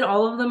 like I said,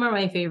 all of them are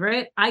my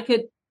favorite. I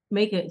could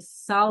make a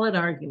solid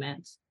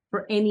argument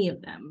for any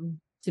of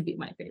them to be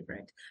my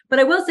favorite. But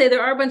I will say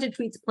there are a bunch of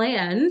tweets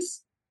planned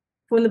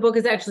when the book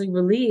is actually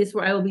released,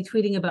 where I will be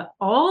tweeting about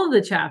all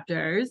the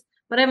chapters,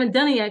 but I haven't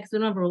done it yet because we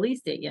don't have a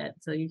release date yet.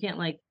 So you can't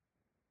like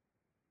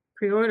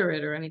pre-order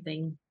it or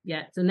anything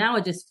yet. So now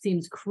it just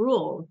seems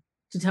cruel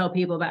to tell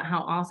people about how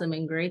awesome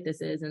and great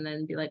this is, and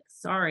then be like,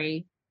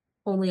 sorry,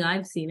 only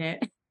I've seen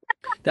it.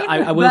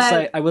 I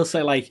will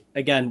say, like,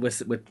 again,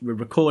 we're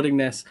recording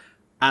this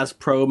as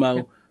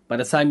promo. By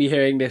the time you're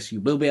hearing this,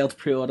 you will be able to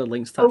pre-order,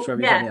 links attached for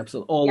every yes.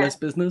 episode, all this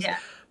business. Yeah.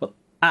 But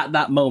at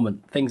that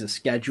moment, things are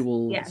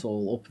scheduled. Yeah. It's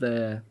all up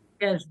there.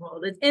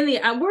 Scheduled. It's in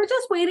the. We're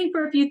just waiting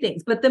for a few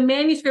things, but the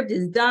manuscript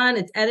is done.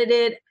 It's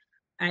edited.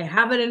 I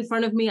have it in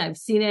front of me. I've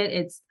seen it.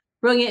 It's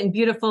brilliant and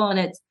beautiful, and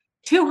it's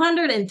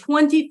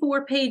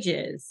 224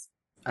 pages.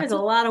 There's a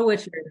lot of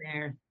Witcher in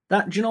there.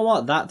 Do you know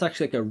what? That's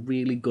actually like a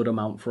really good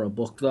amount for a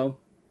book, though.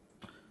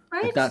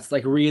 Right? Like, that's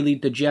like really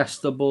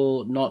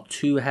digestible, not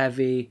too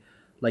heavy.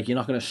 Like, you're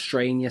not going to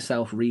strain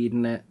yourself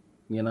reading it,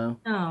 you know?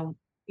 No,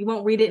 you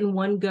won't read it in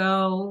one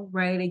go,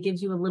 right? It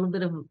gives you a little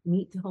bit of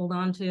meat to hold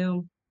on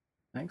to.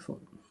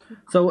 Excellent.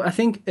 So I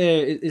think,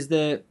 is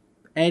there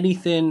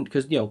anything,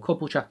 because, a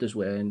couple chapters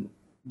were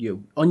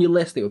on your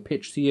list, they were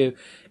pitched to you.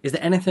 Is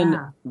there anything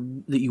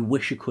that you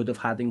wish you could have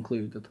had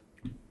included?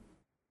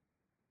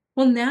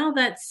 Well, now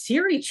that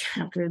Siri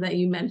chapter that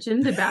you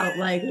mentioned about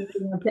like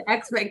the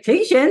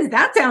expectations,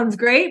 that sounds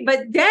great,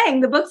 but dang,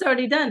 the book's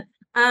already done.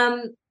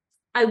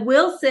 I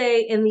will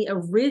say in the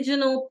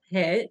original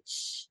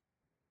pitch,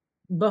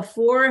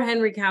 before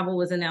Henry Cavill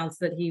was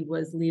announced that he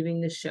was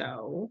leaving the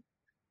show,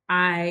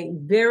 I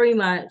very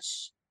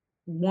much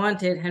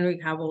wanted Henry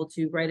Cavill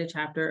to write a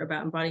chapter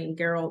about embodying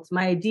Geralt.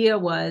 My idea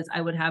was I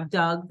would have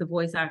Doug, the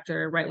voice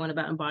actor, write one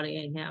about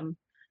embodying him.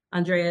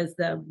 Andrea's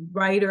the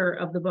writer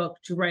of the book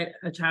to write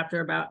a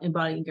chapter about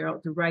embodying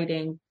Geralt through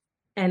writing,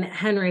 and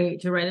Henry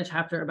to write a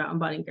chapter about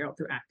embodying Geralt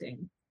through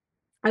acting.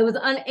 I was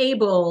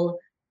unable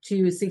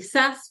to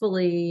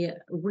successfully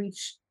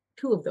reach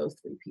two of those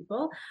three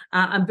people.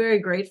 I'm very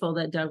grateful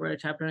that Doug wrote a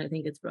chapter, and I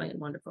think it's brilliant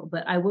and wonderful.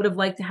 But I would have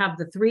liked to have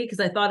the three,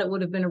 because I thought it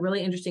would have been a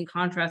really interesting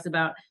contrast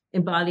about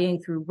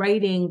embodying through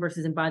writing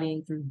versus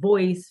embodying through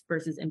voice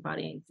versus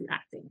embodying through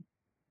acting.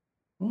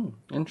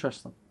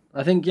 Interesting.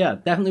 I think,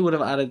 definitely would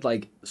have added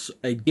like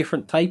a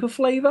different type of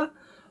flavor,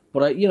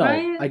 but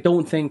I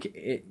don't think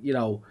it.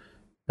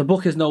 The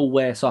book is no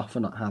worse off for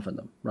not having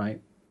them,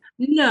 right?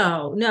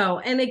 No,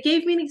 and it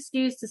gave me an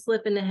excuse to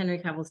slip into Henry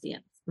Cavill's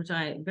DMs, which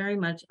I very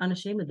much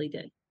unashamedly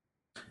did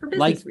for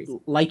business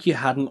reasons. Like you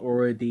hadn't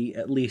already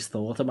at least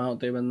thought about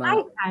doing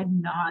that. I had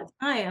not.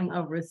 I am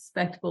a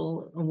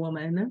respectful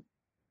woman.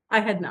 I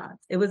had not.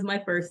 It was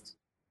my first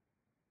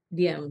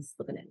DM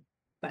slipping in.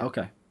 But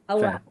okay,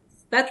 alas,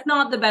 that's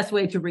not the best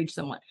way to reach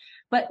someone.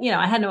 But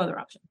I had no other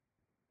option.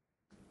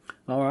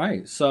 All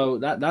right, so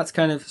that's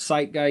kind of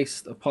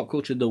Psychgiest of pop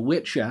culture, The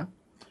Witcher.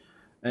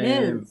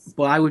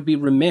 But I would be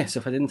remiss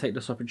if I didn't take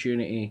this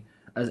opportunity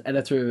as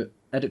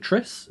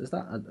editress.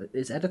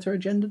 Is editor a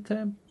gendered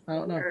term? I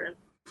don't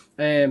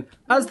know.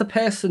 As the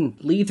person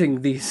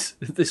leading this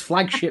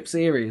flagship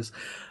series,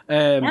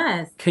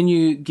 can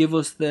you give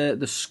us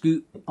the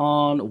scoop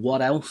on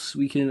what else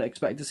we can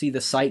expect to see the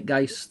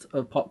Psychgiest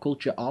of pop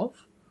culture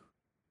of?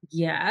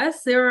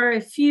 Yes, there are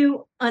a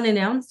few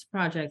unannounced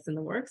projects in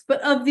the works,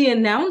 but of the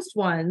announced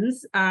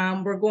ones,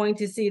 we're going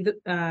to see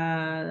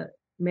the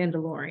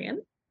Mandalorian,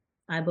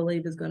 I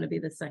believe, is going to be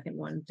the second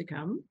one to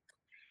come,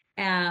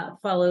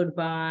 followed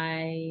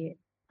by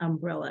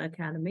Umbrella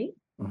Academy,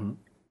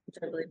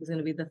 which I believe is going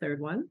to be the third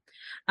one.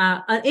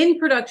 In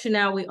production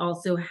now, we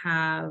also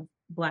have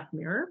Black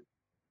Mirror,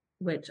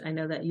 which I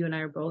know that you and I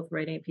are both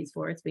writing a piece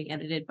for. It's being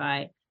edited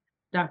by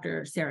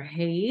Dr. Sarah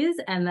Hayes.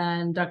 And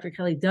then Dr.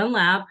 Kelly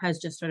Dunlap has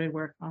just started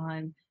work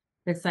on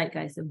the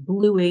Psychgiest of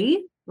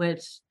Bluey,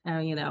 which,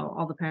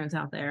 all the parents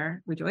out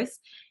there rejoice.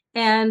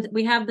 And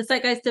we have the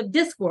Psychgiest of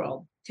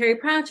Discworld, Terry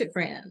Pratchett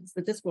fans,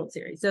 the Discworld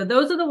series. So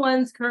those are the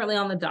ones currently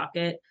on the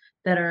docket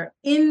that are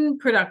in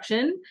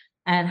production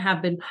and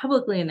have been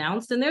publicly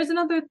announced. And there's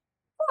another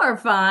 4 or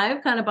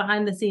 5 kind of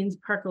behind the scenes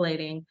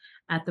percolating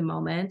at the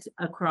moment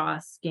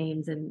across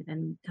games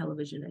and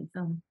television and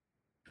film.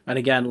 And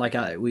again, like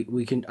I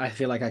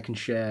feel like I can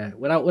share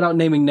without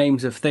naming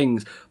names of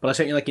things, but I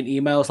sent you like an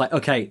email. It's like,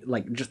 okay,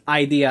 like just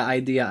idea,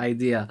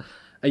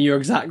 and your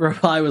exact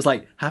reply was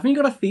like, "Haven't you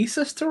got a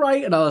thesis to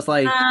write?" And I was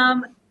like,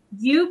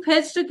 "You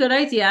pitched a good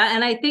idea,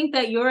 and I think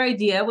that your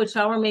idea, which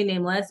shall remain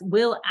nameless,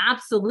 will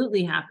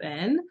absolutely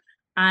happen.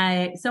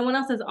 Someone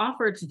else has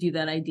offered to do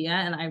that idea,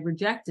 and I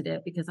rejected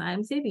it because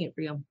I'm saving it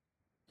for you."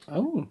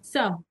 Oh,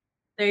 so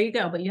there you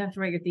go. But you have to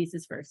write your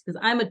thesis first,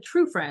 because I'm a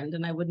true friend,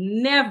 and I would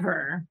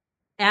never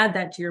add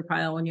that to your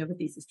pile when you have a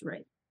thesis to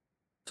write.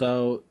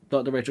 So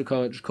Dr. Rachel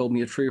Coach called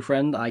me a true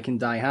friend. I can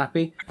die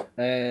happy.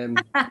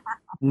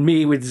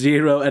 Me with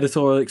 0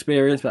 editorial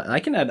experience, but I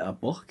can edit a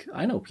book.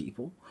 I know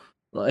people.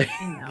 Like,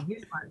 I know, you're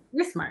smart.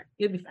 You're smart.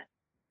 You'll be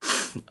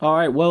fine. All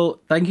right.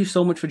 Well, thank you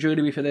so much for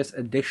joining me for this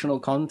additional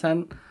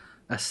content,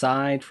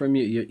 aside from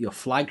your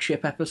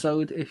flagship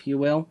episode, if you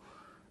will.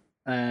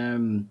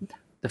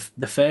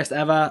 The first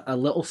ever, a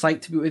little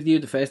psyched to be with you.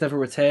 The first ever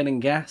returning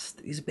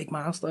guest. These are big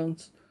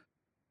milestones.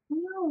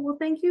 No, well,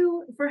 thank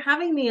you for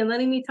having me and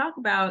letting me talk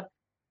about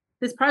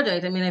this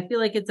project. I mean, I feel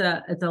like it's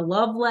a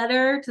love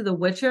letter to The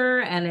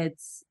Witcher, and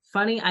it's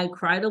funny. I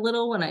cried a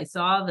little when I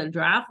saw the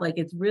draft. Like,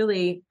 it's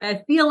really,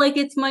 I feel like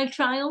it's my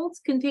child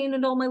contained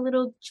in all my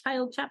little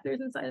child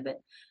chapters inside of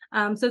it.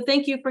 So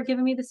thank you for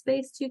giving me the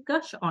space to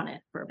gush on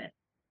it for a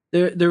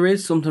bit. There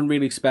is something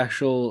really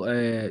special.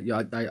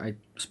 I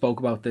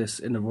spoke about this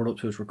in the run up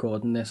to us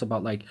recording this,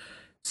 about like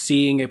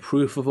seeing a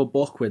proof of a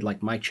book with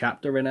like my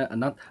chapter in it,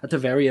 and that's a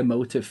very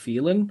emotive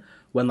feeling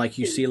when like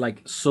you see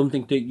like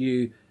something that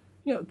you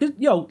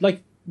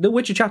like the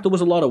Witcher chapter was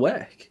a lot of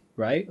work,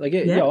 right? Like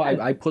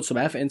I put some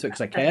effort into it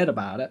because I cared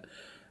about it,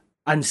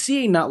 and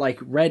seeing that like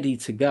ready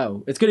to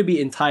go, it's going to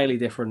be entirely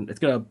different. It's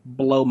going to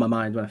blow my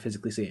mind when I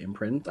physically see it in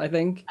print, I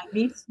think.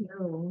 Me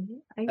too.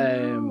 I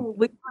know.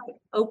 We like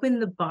open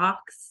the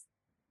box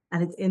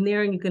and it's in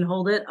there and you can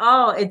hold it.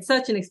 Oh, it's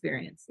such an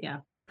experience.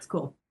 Yeah, it's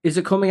cool. Is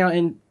it coming out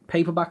in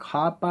paperback,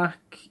 hardback,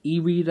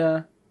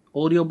 e-reader,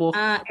 audiobook?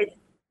 It's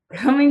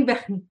coming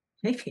back.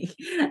 Maybe.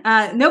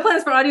 No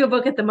plans for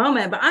audiobook at the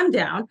moment, but I'm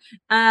down.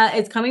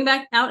 It's coming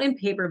back out in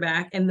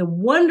paperback. And the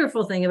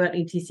wonderful thing about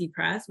ETC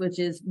Press, which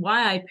is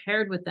why I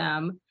paired with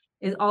them,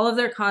 is all of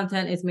their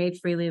content is made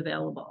freely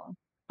available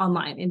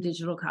online in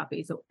digital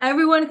copy. So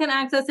everyone can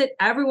access it.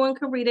 Everyone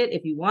can read it.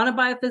 If you want to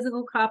buy a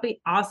physical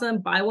copy, awesome.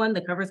 Buy one.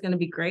 The cover is going to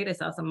be great. I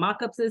saw some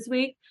mock-ups this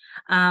week.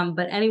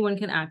 But anyone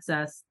can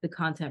access the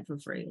content for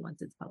free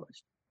once it's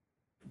published.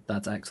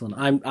 That's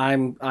excellent.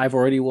 I've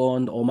already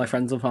warned all my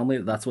friends and family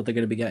that that's what they're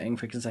going to be getting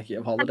for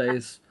consecutive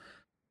holidays.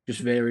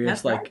 Just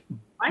various like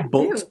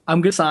books.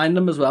 I'm going to sign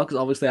them as well because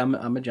obviously I'm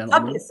a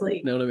gentleman. Obviously,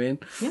 you know what I mean?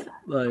 Yeah,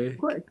 like, of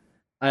course.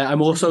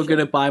 I'm also going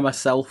to buy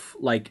myself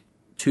like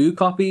 2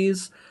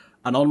 copies,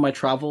 and on my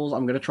travels,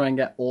 I'm going to try and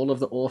get all of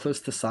the authors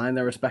to sign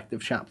their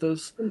respective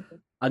chapters, and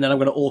then I'm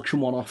going to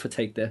auction one off for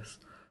Take This.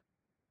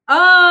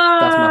 Oh,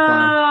 that's my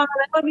plan.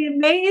 That would be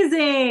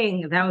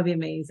amazing. That would be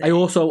amazing.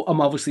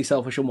 I'm obviously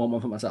selfish and want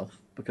one for myself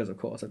because, of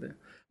course, I do.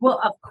 Well,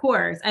 of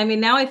course. I mean,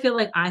 now I feel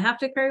like I have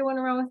to carry one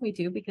around with me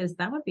too, because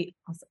that would be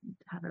awesome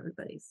to have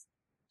everybody's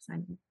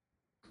sign.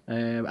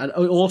 And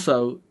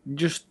also,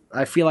 just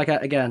I feel like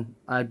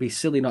I'd be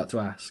silly not to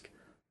ask,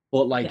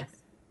 but like, yes.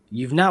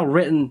 You've now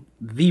written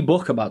the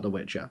book about The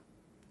Witcher.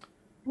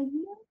 Mm-hmm.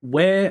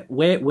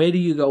 Where do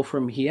you go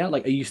from here?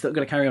 Like, are you still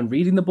going to carry on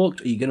reading the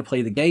book? Are you going to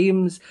play the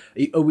games?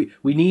 We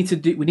need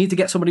to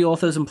get some of the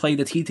authors and play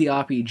the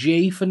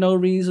TTRPG for no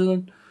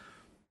reason.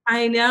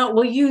 I know.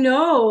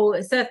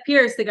 Well, Seth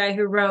Pierce, the guy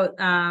who wrote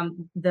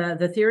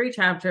the theory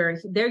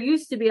chapter, there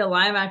used to be a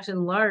live action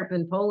LARP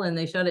in Poland.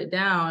 They shut it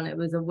down. It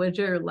was a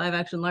Witcher live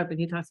action LARP, and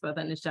he talks about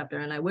that in his chapter.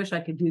 And I wish I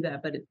could do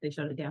that, but they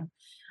shut it down.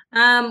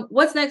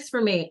 What's next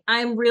for me?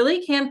 I'm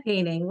really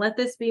campaigning. Let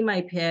this be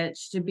my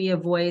pitch to be a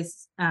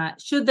voice.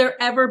 Should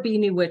there ever be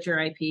new Witcher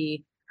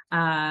IP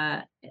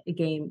a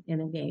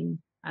game,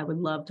 I would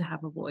love to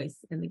have a voice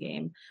in the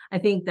game. I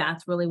think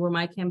that's really where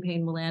my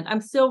campaign will land.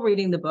 I'm still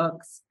reading the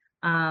books.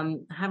 I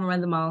haven't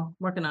read them all,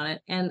 working on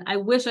it. And I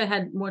wish I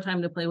had more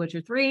time to play Witcher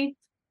 3,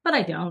 but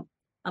I don't.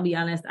 I'll be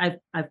honest.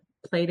 I've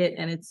played it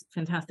and it's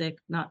fantastic.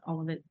 Not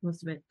all of it,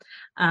 most of it.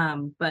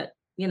 But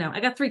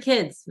I got 3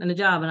 kids and a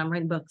job and I'm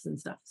writing books and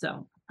stuff.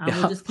 So I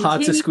will just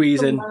hard to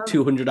squeeze in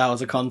 200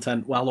 hours of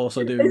content while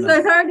also doing that.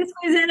 It's hard to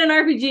squeeze in an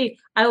RPG.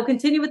 I will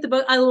continue with the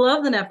book. I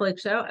love the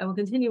Netflix show. I will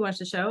continue to watch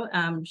the show.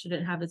 Should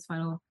it have its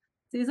final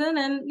season.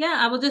 And yeah,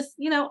 I will just,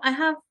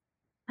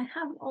 I I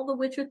have all the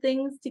Witcher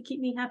things to keep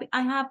me happy.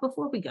 I have,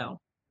 before we go,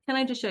 can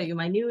I just show you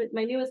my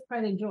newest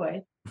pride and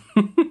joy?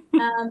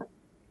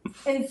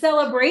 In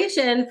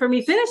celebration for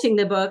me finishing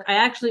the book, I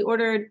actually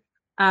ordered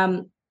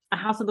a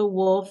House of the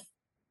Wolf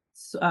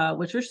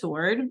Witcher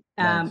sword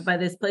Nice. by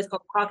this place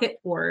called Pocket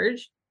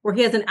Forge, where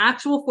he has an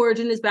actual forge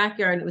in his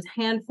backyard, and it was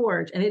hand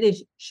forged, and it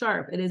is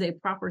sharp. It is a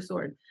proper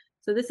sword.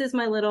 So this is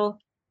my little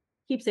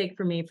keepsake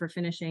for me for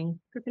finishing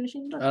the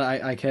book.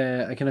 I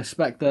can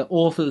expect that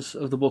authors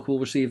of the book will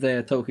receive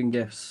their token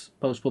gifts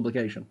post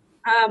publication.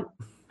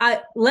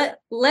 I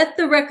let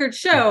the record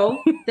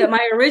show that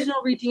my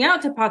original reaching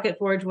out to Pocket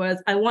Forge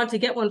was, I want to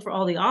get one for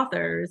all the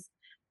authors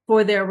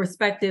for their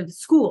respective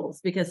schools,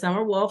 because some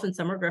are Wolf and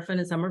some are Griffin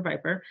and some are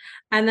Viper.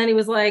 And then he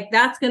was like,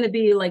 that's going to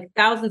be like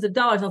thousands of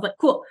dollars. I was like,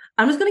 cool,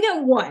 I'm just going to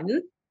get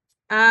one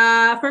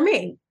for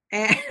me.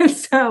 And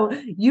so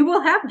you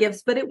will have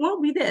gifts, but it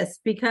won't be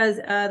this, because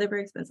they're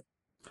very expensive.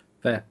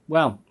 Fair.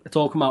 Well, it's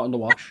all come out in the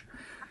wash.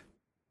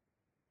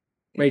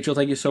 Rachel,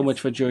 thank you so much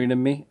for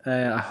joining me.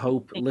 I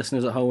hope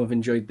listeners at home have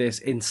enjoyed this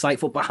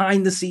insightful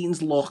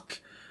behind-the-scenes look,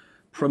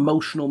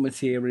 promotional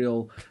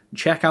material.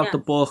 Check out the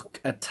book.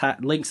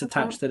 Links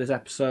attached to this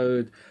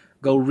episode.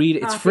 Go read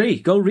it. It's free.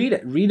 Go read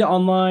it. Read it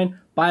online.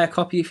 Buy a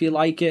copy if you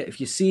like it. If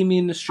you see me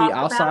in the street,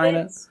 I'll sign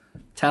it.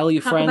 Tell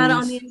your friends. Talk about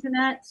it on the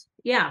internet.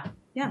 Yeah.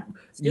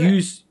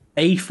 Use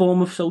a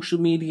form of social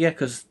media,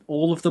 because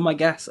all of them, I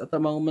guess, at the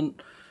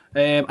moment.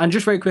 And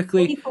just very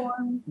quickly,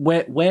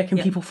 where can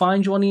people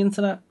find you on the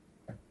internet?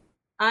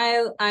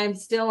 I'm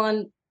still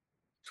on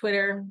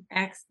Twitter,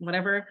 X,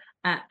 whatever,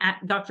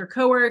 at Dr.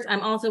 Coworks.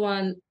 I'm also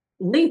on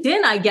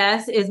LinkedIn, I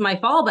guess, is my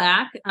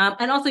fallback.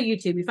 And also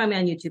YouTube. You find me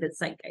on YouTube at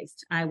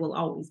Psychgiest. I will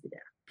always be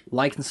there.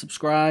 Like and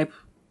subscribe.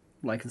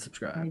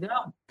 There you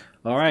go.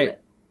 All right.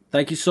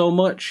 Thank you so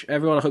much,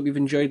 everyone. I hope you've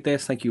enjoyed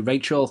this. Thank you,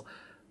 Rachel.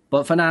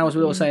 But for now, as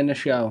we all say in the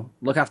show,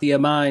 look after your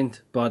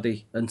mind,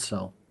 body, and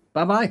soul.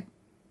 Bye-bye.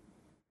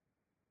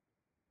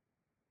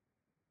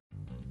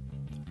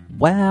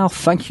 Well,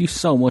 thank you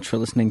so much for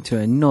listening to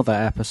another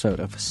episode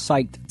of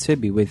Psyched to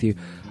Be With You.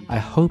 I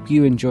hope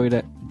you enjoyed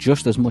it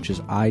just as much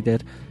as I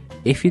did.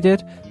 If you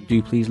did,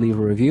 do please leave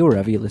a review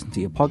wherever you listen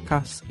to your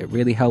podcasts. It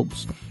really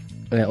helps.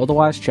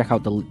 Otherwise, check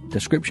out the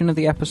description of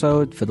the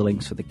episode for the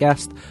links for the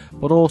guest,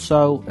 but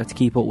also to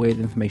keep up with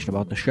information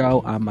about the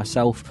show and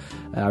myself.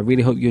 I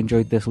really hope you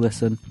enjoyed this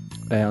listen.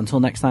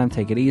 Until next time,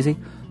 take it easy.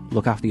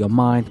 Look after your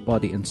mind,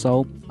 body, and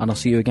soul. And I'll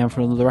see you again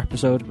for another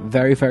episode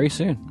very, very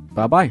soon.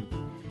 Bye-bye.